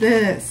box of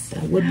this.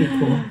 That would be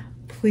cool.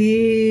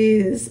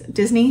 Please,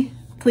 Disney,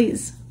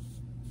 please.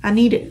 I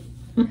need it.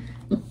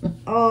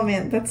 Oh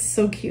man, that's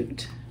so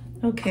cute.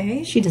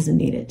 Okay. She doesn't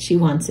need it. She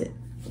wants it.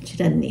 She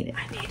doesn't need it.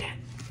 I need it.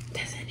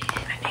 Doesn't need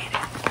it. I need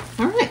it.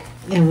 All right.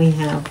 And we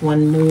have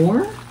one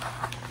more.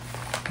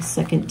 The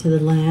second to the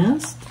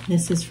last.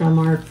 This is from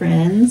our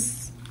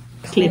friends,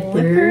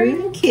 Clipper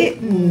and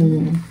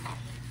Kitten.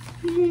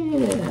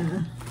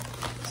 Yeah.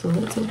 So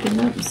let's open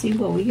up and see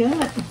what we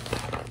got.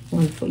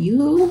 One for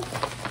you.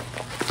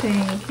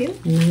 Thank you.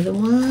 Another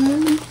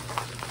one.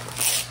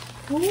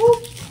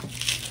 Oh,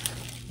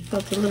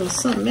 felt a little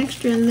something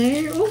extra in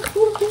there.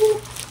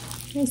 Oh.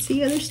 I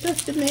see other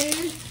stuff in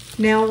there.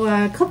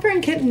 Now, Clipper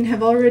and Kitten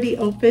have already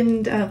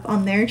opened up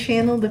on their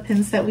channel the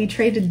pins that we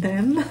traded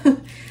them.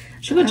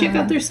 Should go check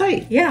out their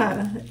site.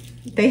 Yeah,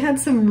 they had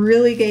some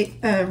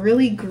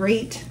really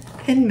great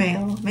pin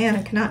mail. Man,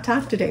 I cannot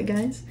talk today,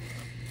 guys.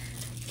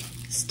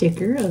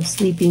 Sticker of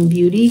Sleeping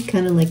Beauty,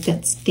 kind of like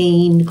that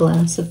stained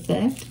glass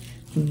effect.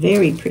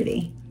 Very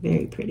pretty,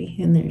 very pretty.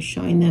 And they're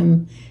showing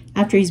them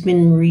after he's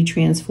been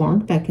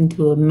retransformed back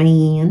into a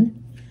man,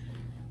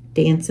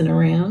 dancing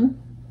around.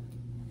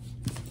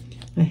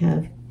 I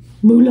have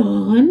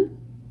Mulan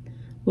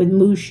with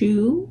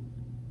Mushu.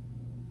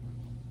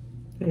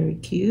 Very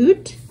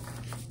cute.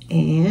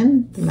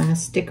 And the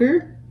last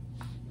sticker,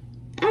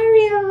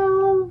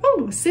 Ariel.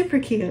 Oh, super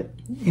cute.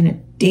 And a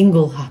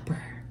dingle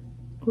hopper.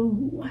 Oh,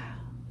 wow.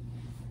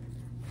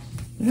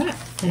 Right.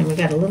 And we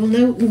got a little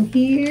note in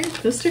here.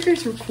 Those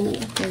stickers were cool.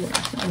 They were.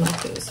 I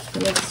like those. I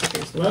love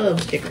stickers.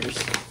 Love stickers.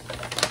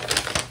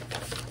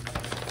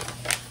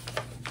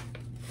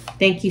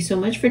 Thank you so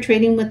much for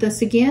trading with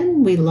us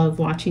again. We love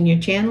watching your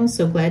channel.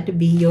 So glad to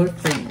be your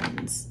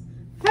friends.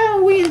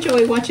 Oh, we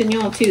enjoy watching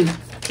y'all too,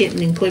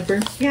 Kitten and Clipper.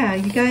 Yeah,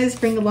 you guys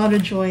bring a lot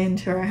of joy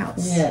into our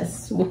house.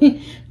 Yes,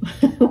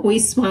 we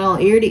smile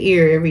ear to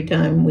ear every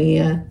time we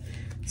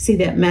see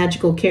that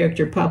magical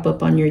character pop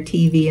up on your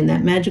TV and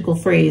that magical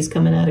phrase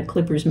coming out of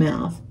Clipper's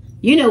mouth.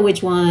 You know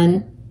which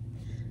one.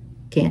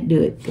 Can't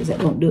do it because I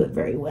won't do it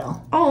very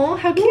well. Oh,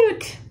 how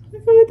cute.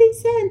 Look what they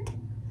sent.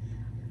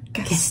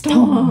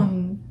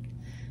 Gaston.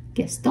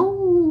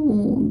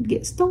 Gaston.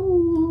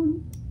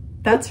 Gaston.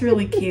 That's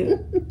really cute.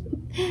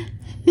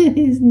 It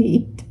is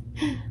neat.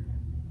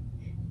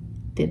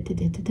 Da, da,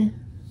 da, da, da.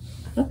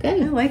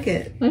 Okay. I like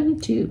it. Why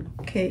don't you?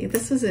 Okay,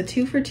 this was a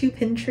 2-for-2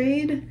 pin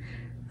trade.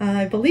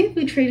 I believe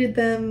we traded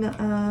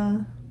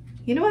them,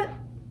 you know what?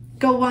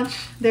 Go watch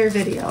their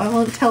video. I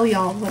won't tell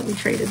y'all what we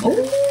traded them.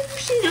 Oh,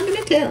 she's not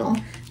gonna tell.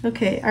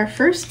 Okay, our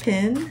first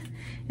pin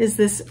is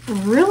this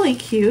really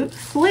cute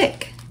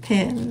flick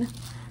pin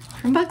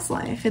from Bugs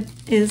Life. It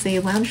is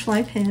a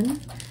Loungefly pin.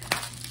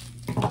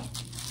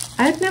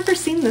 I'd never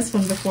seen this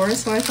one before,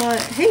 so I thought,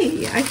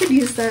 hey, I could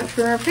use that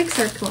for our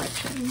Pixar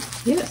collection.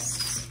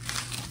 Yes.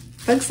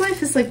 Bugs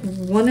Life is like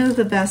one of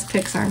the best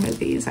Pixar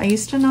movies. I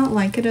used to not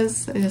like it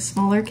as a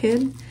smaller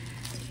kid.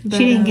 But,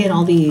 she didn't get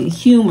all the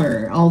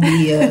humor, all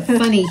the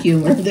funny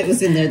humor that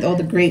was in there, all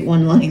the great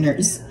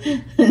one-liners.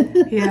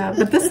 Yeah,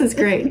 but this is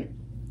great.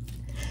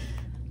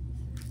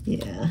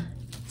 Yeah.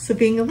 So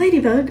being a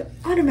ladybug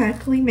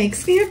automatically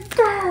makes me a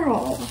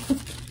girl.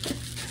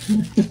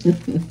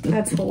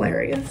 That's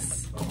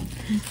hilarious.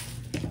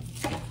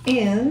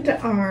 And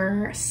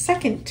our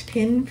second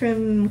pin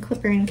from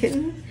Clipper and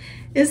Kitten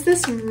is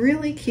this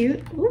really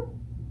cute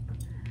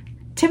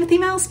Timothy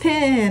Mouse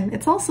pin.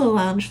 It's also a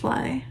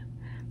Loungefly.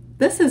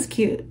 This is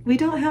cute. We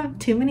don't have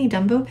too many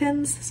Dumbo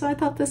pins, so I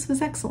thought this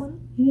was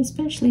excellent. And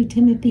especially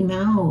Timothy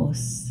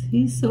Mouse.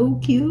 He's so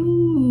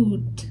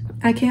cute.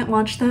 I can't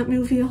watch that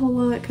movie a whole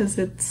lot because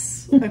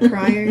it's a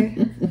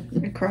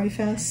cry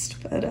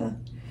fest, but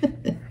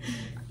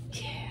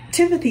yeah.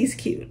 Timothy's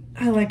cute.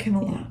 I like him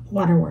a lot.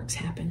 Waterworks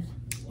happen.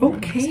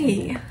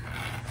 Okay.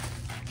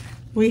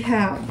 We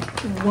have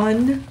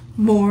one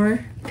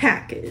more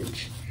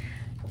package.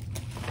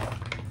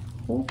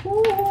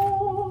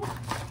 Oh.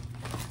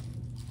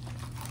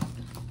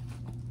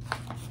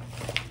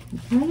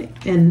 Right.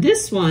 And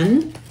this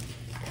one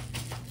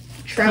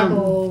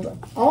traveled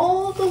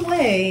all the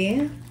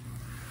way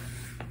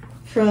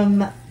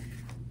from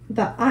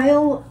the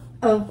Isle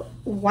of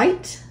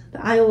Wight,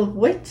 the Isle of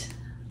Wit.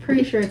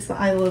 Pretty sure it's the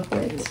Isle of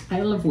Wit.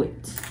 Isle of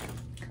Wit.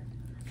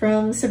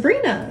 From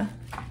Sabrina.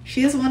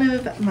 She is one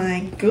of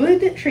my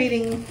good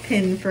trading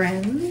pin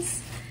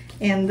friends.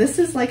 And this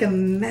is like a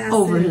massive...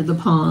 Over the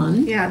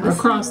pond. Yeah.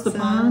 Across the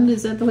pond.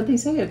 Is that what they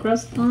say?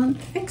 Across the pond?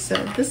 I think so.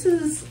 This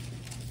is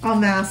a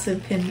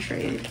massive pin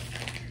trade.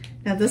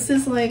 Now this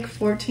is like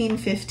 14,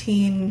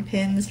 15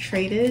 pins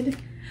traded.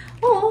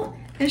 Oh,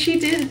 and she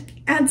did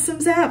add some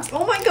zaps.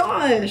 Oh my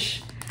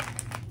gosh.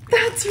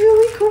 That's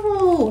really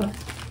cool.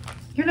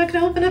 You're not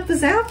gonna open up the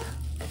zap?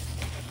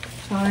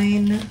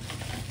 Fine.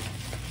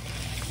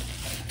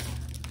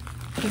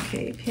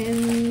 Okay,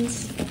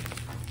 pins.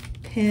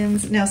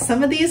 Pins. Now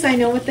some of these I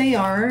know what they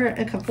are.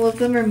 A couple of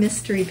them are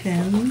mystery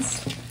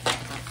pins.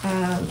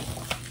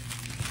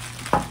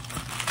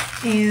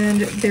 And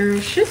there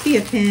should be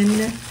a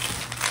pin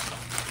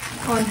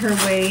on her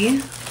way,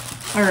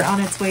 or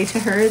on its way to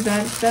her,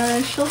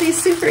 that she'll be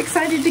super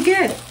excited to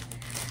get.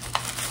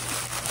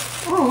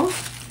 Oh,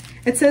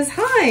 it says,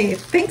 hi,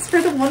 thanks for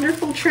the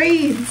wonderful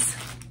trades.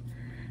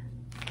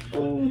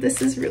 Oh,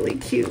 this is really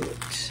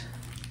cute.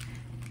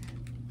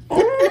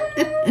 Oh.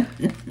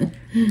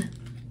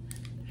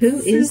 Who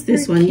is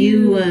this one?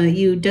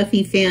 You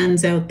Duffy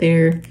fans out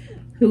there,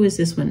 who is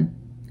this one?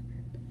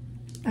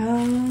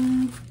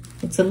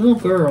 It's a little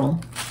girl.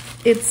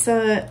 It's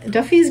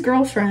Duffy's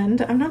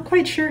girlfriend. I'm not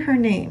quite sure her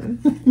name,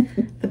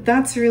 but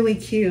that's really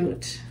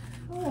cute.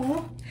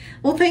 Oh,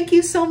 well, thank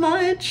you so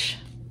much.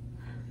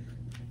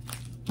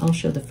 I'll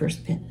show the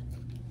first pin.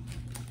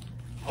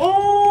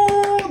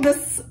 Oh,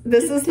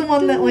 this is the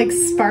one that like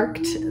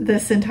sparked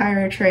this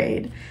entire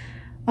trade.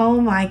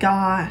 Oh my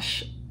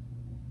gosh.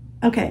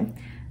 Okay,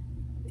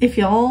 if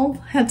y'all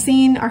have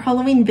seen our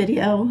Halloween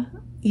video,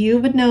 you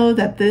would know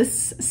that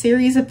this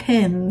series of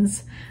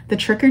pins, the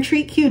Trick or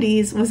Treat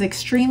Cuties, was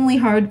extremely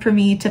hard for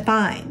me to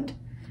find.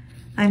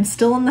 I'm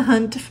still on the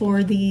hunt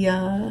for the,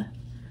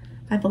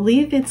 I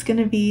believe it's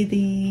gonna be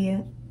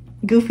the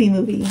Goofy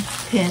movie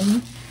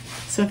pin.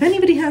 So if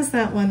anybody has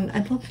that one,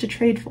 I'd love to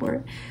trade for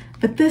it.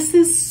 But this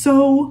is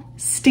so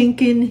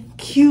stinking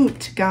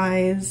cute,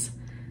 guys.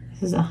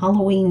 This is a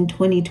Halloween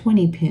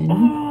 2020 pin.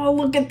 Oh,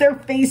 look at their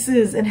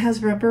faces. It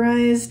has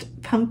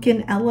rubberized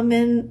pumpkin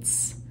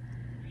elements.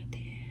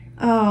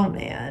 Oh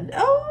man,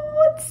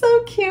 oh, it's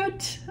so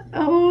cute.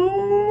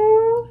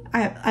 Oh,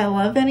 I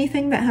love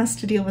anything that has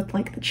to deal with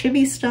like the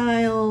chibi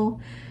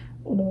style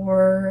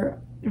or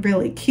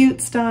really cute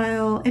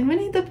style. And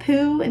Winnie the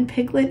Pooh and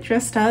Piglet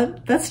dressed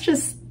up, that's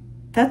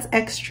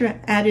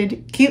extra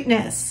added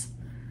cuteness.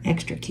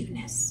 extra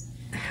cuteness.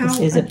 How this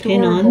is a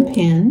adorable.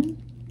 pin-on-pin,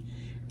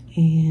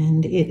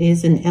 and it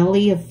is an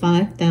Ellie of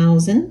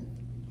 5,000.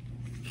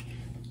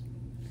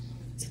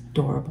 It's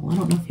adorable. I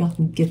don't know if y'all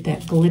can get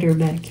that glitter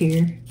back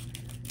here.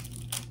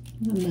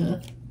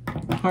 And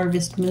the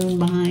harvest moon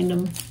behind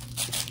them.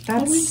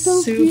 That's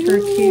so super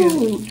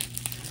cute.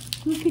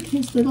 Look at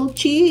his little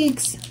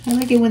cheeks. I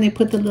like it when they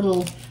put the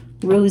little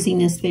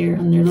rosiness there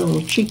on their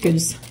little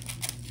cheekers.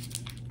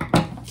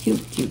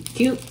 Cute, cute,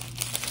 cute.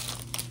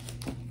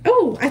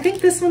 Oh, I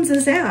think this one's a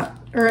zap.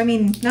 Or, I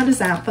mean, not a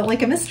zap, but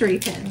like a mystery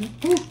pin.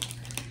 Oh.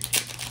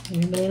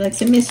 Everybody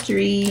likes a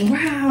mystery.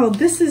 Wow,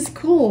 this is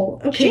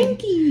cool. Okay,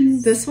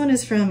 Jinkies. this one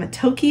is from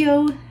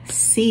Tokyo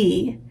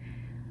Sea.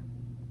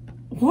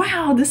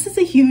 Wow, this is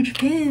a huge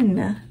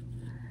pin.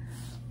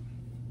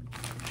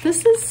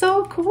 This is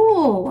so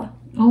cool.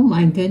 Oh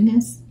my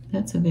goodness.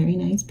 That's a very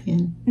nice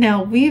pin.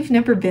 Now, we've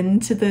never been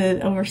to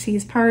the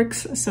overseas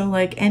parks, so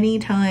like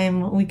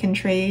anytime we can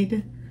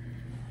trade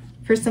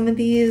for some of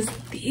these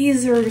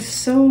are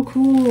so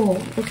cool.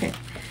 Okay,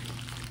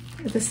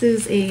 this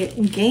is a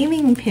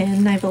gaming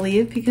pin, I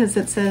believe, because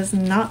it says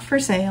not for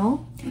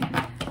sale.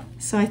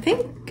 So I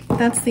think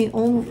that's the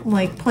only,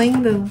 like,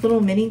 playing the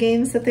little mini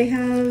games that they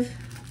have.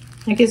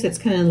 I guess it's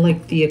kind of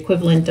like the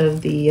equivalent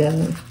of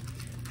the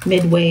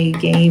Midway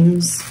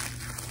games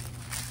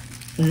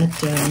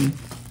that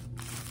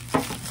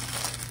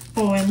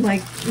oh, and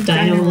like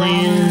Dino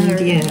Land,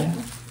 or, yeah.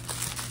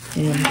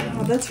 And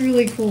wow, that's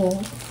really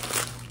cool.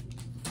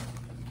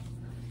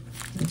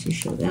 let you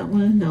show that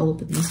one. I'll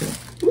open these up.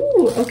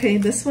 Ooh, okay,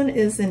 this one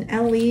is an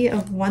LE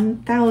of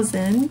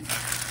 1,000.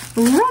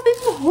 Robin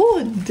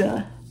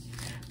Hood.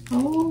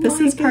 Oh, This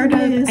is part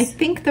of, I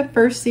think, the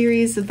first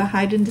series of the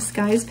Hide and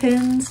Disguise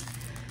pins.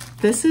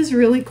 This is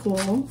really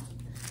cool.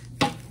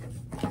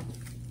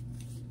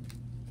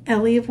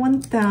 LE of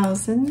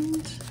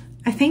 1,000.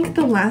 I think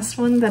the last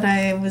one that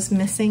I was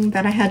missing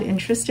that I had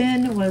interest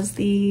in was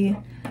the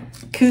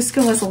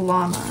Cusco as a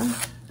llama.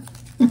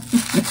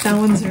 That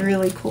one's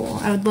really cool.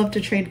 I would love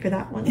to trade for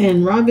that one.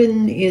 And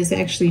Robin is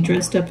actually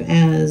dressed up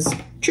as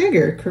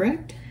Trigger,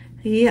 correct?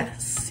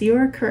 Yes, you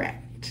are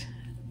correct.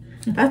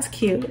 That's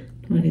cute.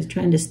 When he's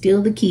trying to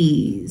steal the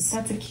keys.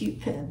 That's a cute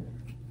pin.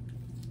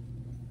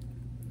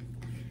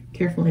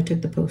 Careful, I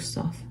took the posts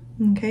off.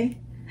 Okay.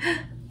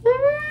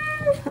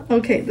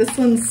 Okay, this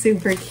one's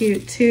super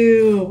cute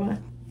too.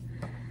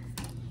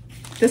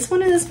 This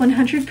one is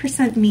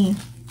 100% me.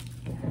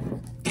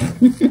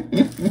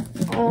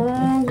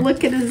 Oh,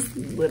 look at his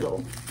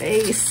little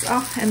face.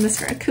 Oh, and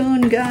this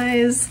raccoon,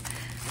 guys.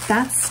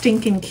 That's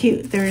stinking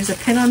cute. There's a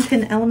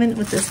pin-on-pin element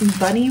with this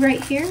bunny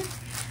right here.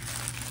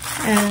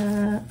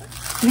 Man,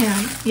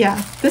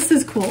 yeah, this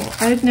is cool.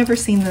 I've never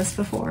seen this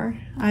before.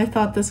 I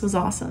thought this was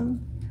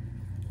awesome.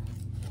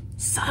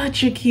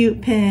 Such a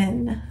cute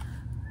pin.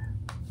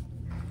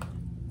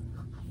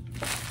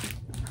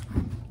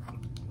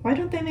 Why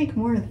don't they make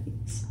more of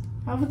these?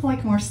 I would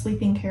like more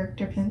sleeping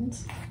character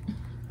pins.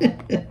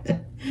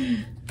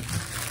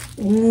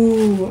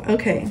 Ooh,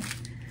 okay.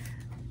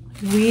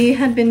 We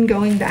had been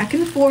going back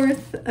and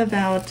forth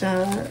about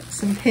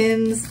some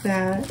pins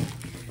that,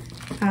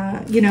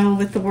 you know,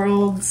 with the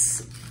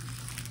world's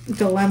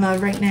dilemma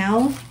right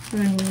now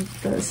and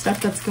the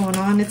stuff that's going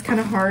on, it's kind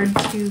of hard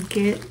to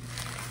get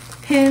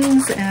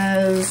pins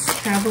as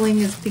traveling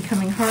is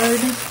becoming hard.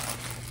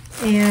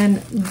 And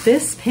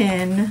this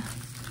pin,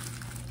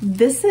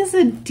 this is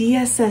a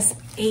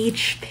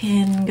DSSH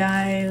pin,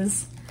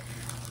 guys.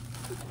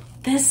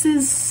 This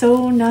is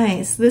so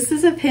nice. This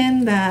is a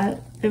pin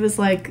that it was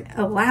like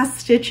a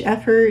last-ditch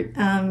effort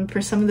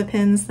for some of the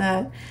pins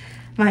that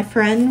my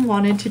friend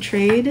wanted to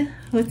trade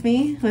with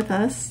me, with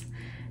us.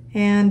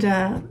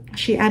 And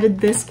she added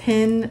this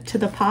pin to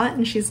the pot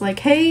and she's like,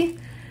 hey,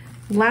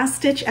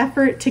 last-ditch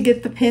effort to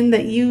get the pin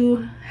that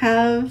you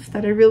have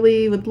that I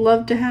really would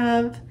love to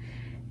have.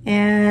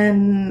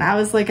 And I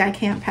was like, I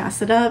can't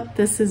pass it up.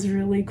 This is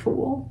really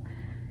cool.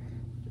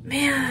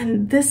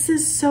 Man, this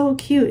is so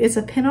cute. It's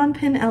a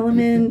pin-on-pin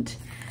element.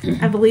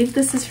 I believe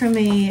this is from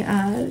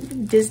a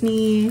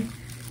Disney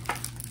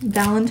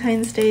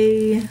Valentine's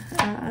Day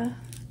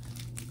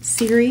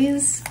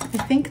series. I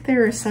think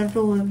there are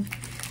several of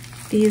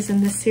these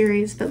in this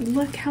series, but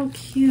look how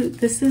cute.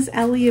 This is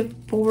Ellie of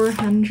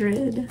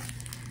 400.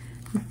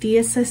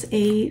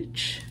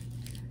 DSSH.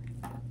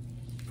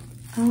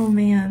 Oh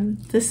man,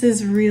 this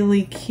is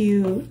really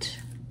cute.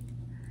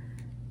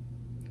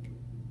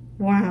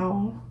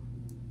 Wow.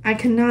 I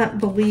cannot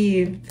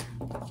believe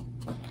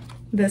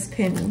this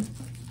pin.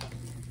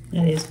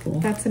 That is cool.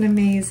 That's an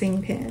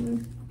amazing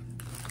pin.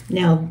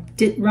 Now,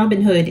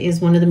 Robin Hood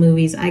is one of the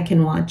movies I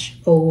can watch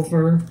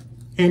over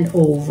and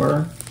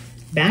over,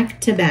 back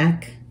to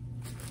back.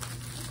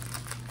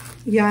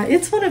 Yeah,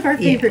 it's one of our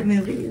favorite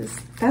movies.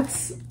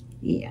 That's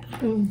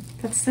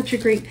such a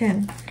great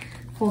pin.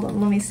 Hold on,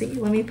 let me see.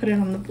 Let me put it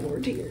on the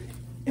board here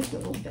a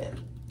little bit.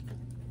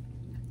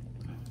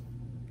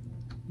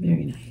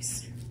 Very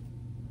nice.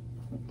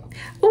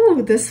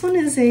 Oh, this one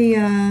is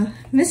a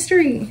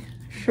mystery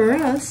for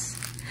us.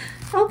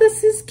 Oh,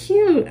 this is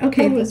cute.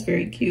 Okay. That was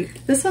very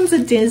cute. This one's a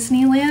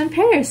Disneyland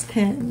Paris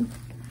pin.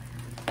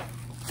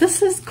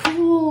 This is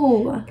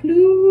cool.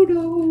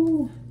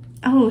 Pluto.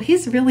 Oh,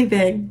 he's really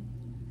big.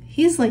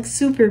 He's like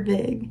super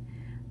big.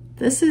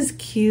 This is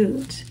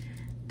cute.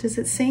 Does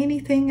it say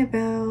anything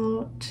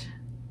about...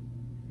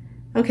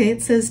 Okay,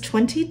 it says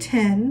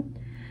 2010.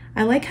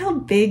 I like how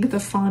big the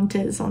font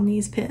is on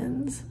these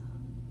pins.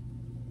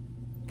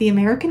 The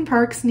American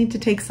parks need to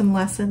take some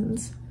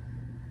lessons.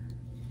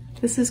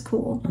 This is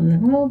cool.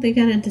 Well, they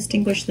gotta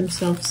distinguish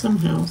themselves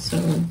somehow,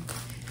 so...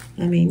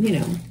 I mean, you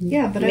know,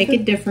 yeah, but make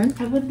it different.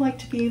 I would like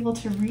to be able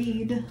to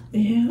read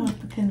what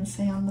the pins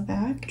say on the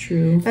back.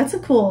 True. That's a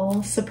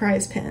cool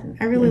surprise pin.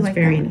 I really like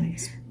that. Very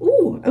nice.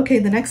 Ooh, okay,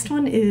 the next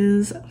one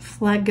is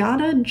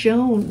Flagata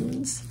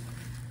Jones.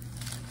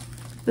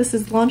 This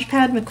is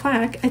Launchpad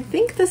McQuack. I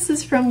think this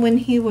is from when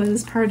he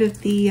was part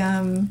of the,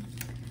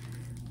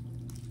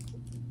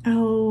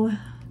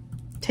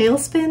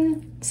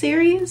 Tailspin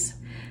series.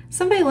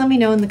 Somebody let me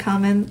know in the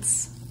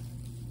comments.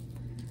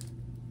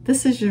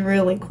 This is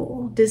really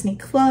cool. Disney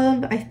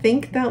Club. I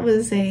think that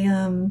was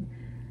a,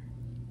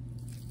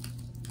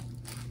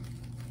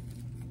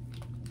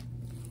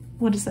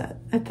 what is that?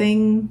 A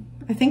thing?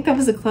 I think that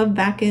was a club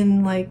back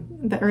in like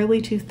the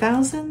early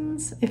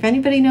 2000s. If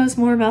anybody knows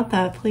more about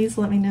that, please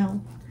let me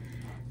know.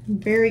 I'm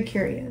very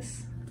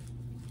curious.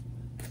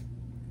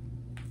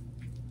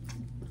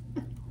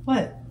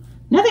 What?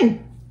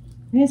 Nothing.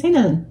 I didn't say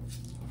nothing.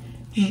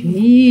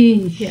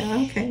 Sheesh.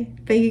 Yeah, okay.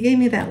 But you gave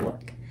me that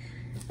look.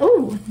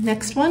 Oh,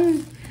 next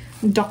one,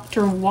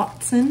 Dr.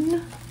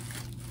 Watson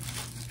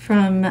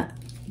from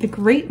The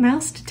Great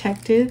Mouse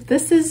Detective.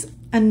 This is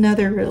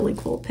another really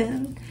cool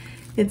pin.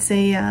 It's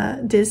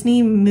a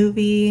Disney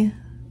movie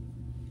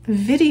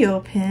video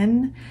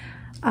pin.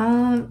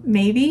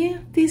 Maybe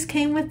these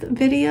came with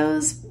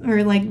videos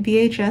or like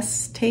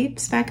VHS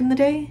tapes back in the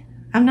day.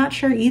 I'm not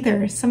sure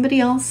either. Somebody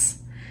else,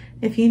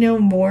 if you know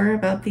more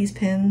about these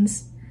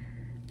pins,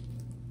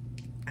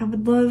 I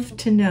would love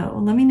to know.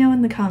 Let me know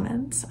in the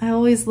comments. I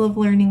always love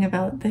learning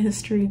about the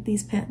history of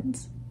these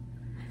pins.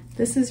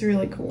 This is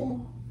really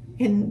cool.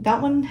 And that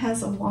one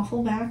has a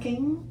waffle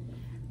backing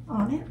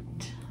on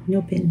it.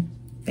 No pin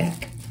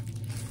back.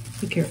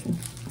 Be careful.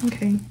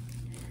 Okay.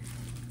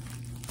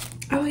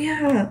 Oh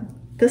yeah,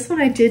 this one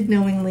I did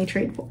knowingly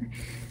trade for.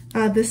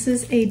 This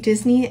is a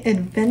Disney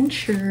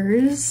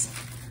Adventures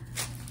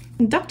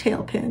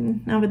ducktail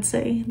pin, I would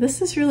say.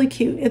 This is really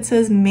cute. It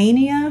says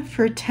Mania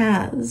for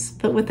Taz,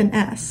 but with an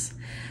S.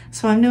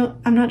 So I'm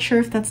not sure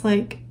if that's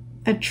like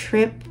a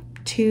trip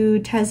to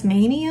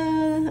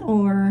Tasmania,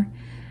 or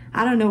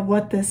I don't know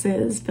what this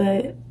is,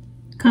 but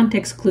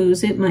context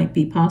clues, it might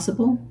be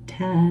possible.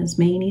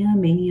 Tasmania,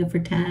 Mania for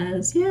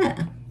Taz.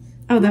 Yeah.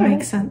 Oh, that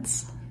makes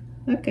sense.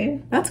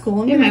 Okay. That's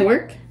cool. It might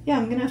work. Yeah,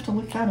 I'm gonna have to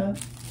look that up.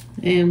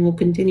 And we'll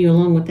continue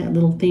along with that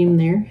little theme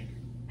there.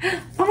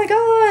 Oh my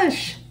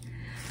gosh!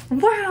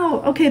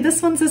 Wow! Okay,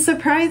 this one's a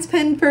surprise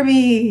pin for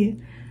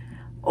me.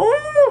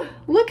 Oh,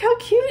 look how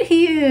cute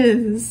he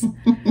is.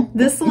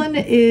 This one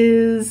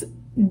is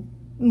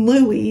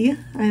Louie.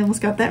 I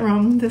almost got that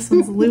wrong. This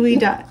one's Louie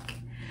Duck.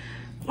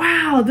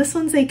 Wow, this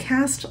one's a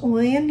cast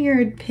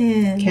lanyard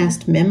pin.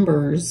 Cast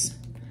members.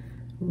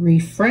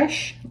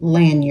 Refresh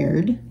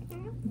lanyard.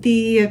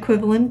 The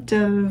equivalent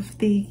of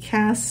the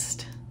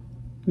cast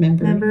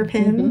member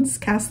pins,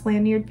 cast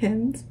lanyard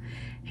pins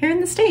here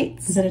in the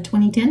States. Is that a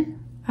 2010?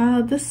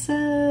 This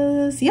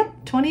says,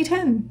 yep,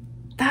 2010.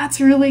 That's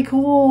really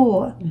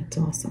cool. That's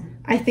awesome.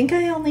 I think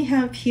I only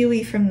have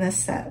Huey from this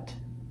set.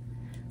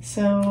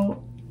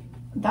 So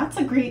that's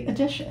a great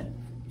addition.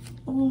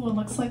 Oh, it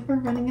looks like we're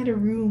running out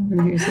of room.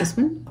 And here's this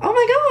one. Oh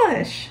my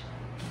gosh.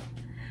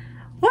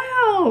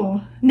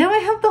 Wow. Now I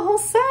have the whole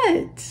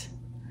set.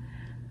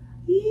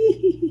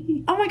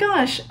 Oh my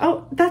gosh.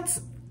 Oh,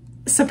 that's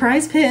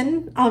surprise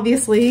pin,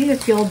 obviously,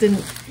 if y'all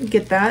didn't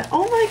get that.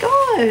 Oh my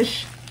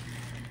gosh.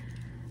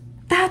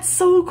 That's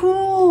so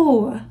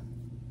cool.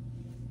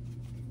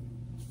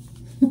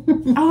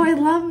 Oh, I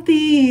love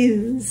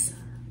these.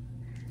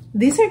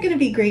 These are going to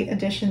be great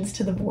additions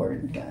to the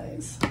board,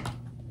 guys.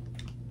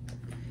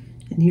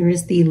 And here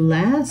is the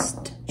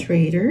last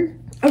trader.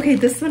 Okay,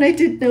 this one I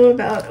did know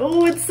about.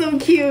 Oh, it's so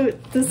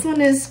cute. This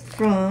one is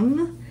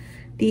from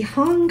the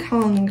Hong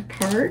Kong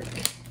park.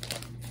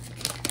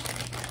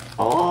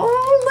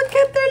 Oh, look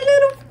at their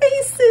little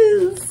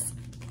faces.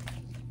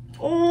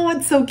 Oh,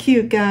 it's so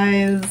cute,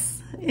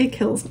 guys. It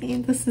kills me.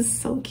 This is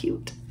so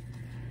cute.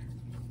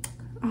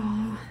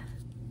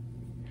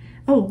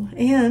 Oh,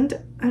 and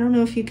I don't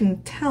know if you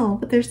can tell,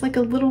 but there's like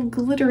a little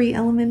glittery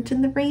element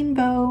in the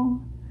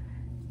rainbow.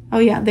 Oh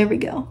yeah, there we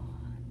go.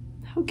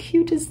 How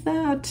cute is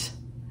that?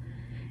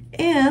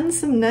 And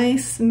some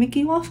nice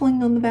Mickey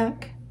waffling on the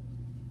back.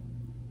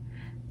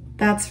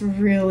 That's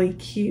really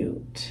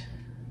cute.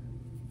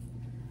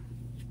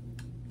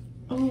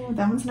 Oh,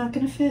 that one's not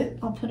gonna fit.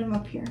 I'll put him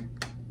up here.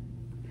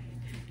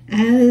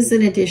 As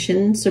an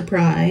addition,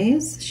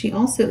 surprise, she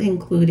also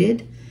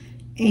included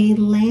a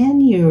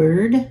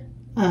lanyard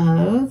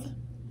of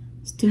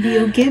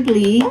Studio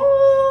Ghibli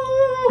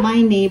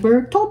My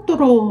neighbor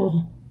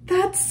Totoro.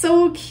 That's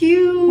so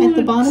cute. At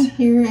the bottom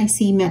here, I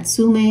see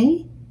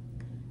Matsume,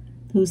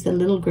 who's the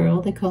little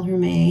girl. They call her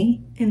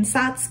May. And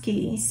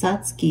Satsuki.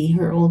 Satsuki,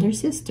 her older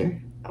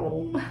sister.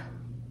 Oh,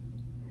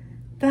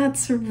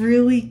 that's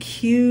really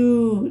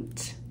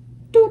cute.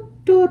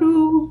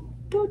 Totoro.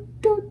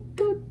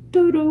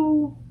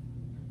 Totoro.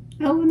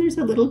 Oh, and there's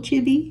a little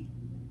chibi.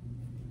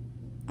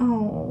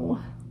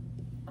 Oh.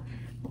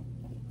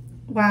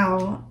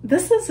 Wow,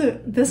 this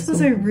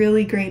was a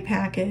really great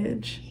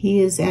package.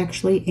 He is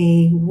actually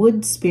a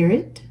wood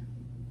spirit,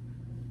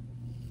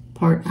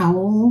 part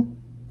owl,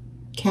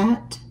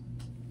 cat,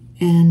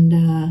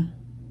 and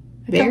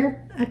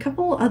bear. A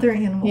couple other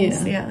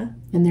animals, yeah.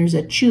 And there's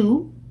a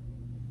chew.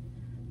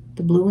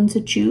 The blue one's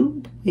a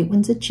chew, the white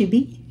one's a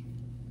chibi.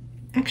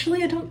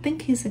 Actually, I don't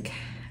think he's a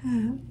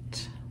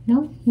cat.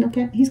 No, no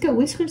cat. He's got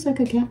whiskers like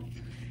a cat.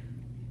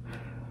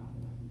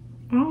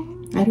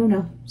 Oh, I don't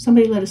know.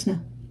 Somebody let us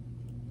know.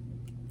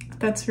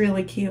 That's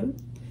really cute.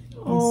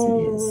 Yes,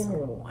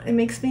 Oh, it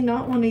makes me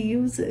not want to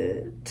use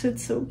it.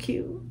 It's so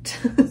cute.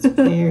 It's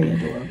very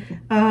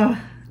adorable.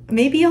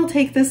 Maybe I'll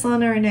take this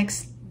on our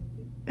next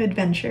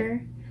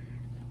adventure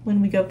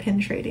when we go pin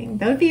trading.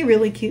 That would be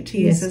really cute to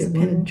use as a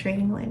pin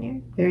trading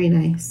lanyard. Very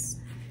nice.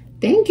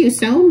 Thank you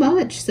so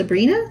much,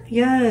 Sabrina.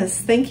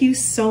 Yes, thank you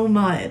so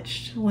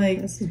much.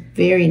 Like, this is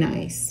very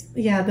nice.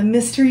 Yeah, the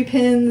mystery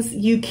pins,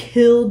 you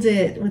killed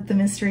it with the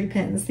mystery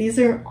pins. These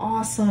are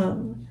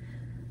awesome.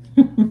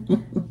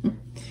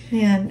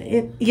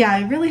 Man,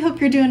 I really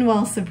hope you're doing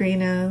well,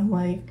 Sabrina.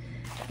 Like,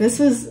 this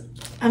was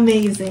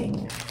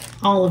amazing.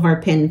 All of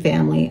our pin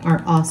family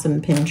are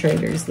awesome pin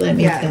traders, let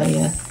me tell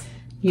you.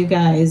 You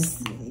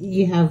guys,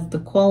 you have the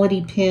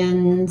quality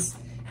pins.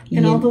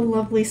 And all the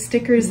lovely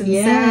stickers and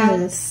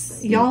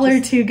zaps. Y'all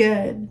are too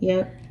good.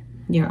 Yep.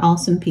 You're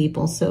awesome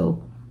people,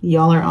 so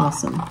y'all are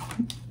awesome.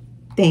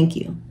 Thank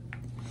you.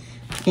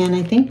 And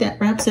I think that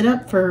wraps it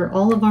up for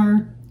all of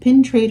our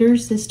pin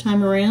traders this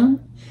time around.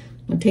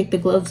 I'll take the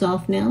gloves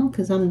off now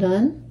because I'm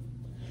done.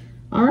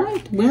 All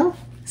right, well.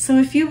 So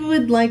if you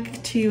would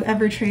like to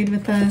ever trade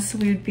with us,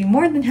 we would be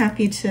more than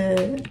happy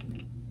to,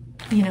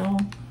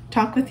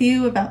 talk with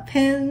you about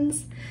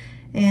pins.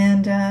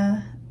 And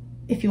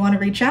if you want to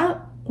reach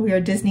out, we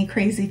are Disney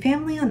Crazy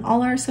Family on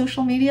all our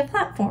social media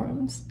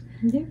platforms.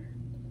 Yeah.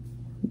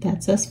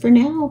 That's us for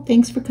now.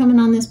 Thanks for coming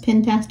on this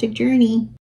pintastic journey.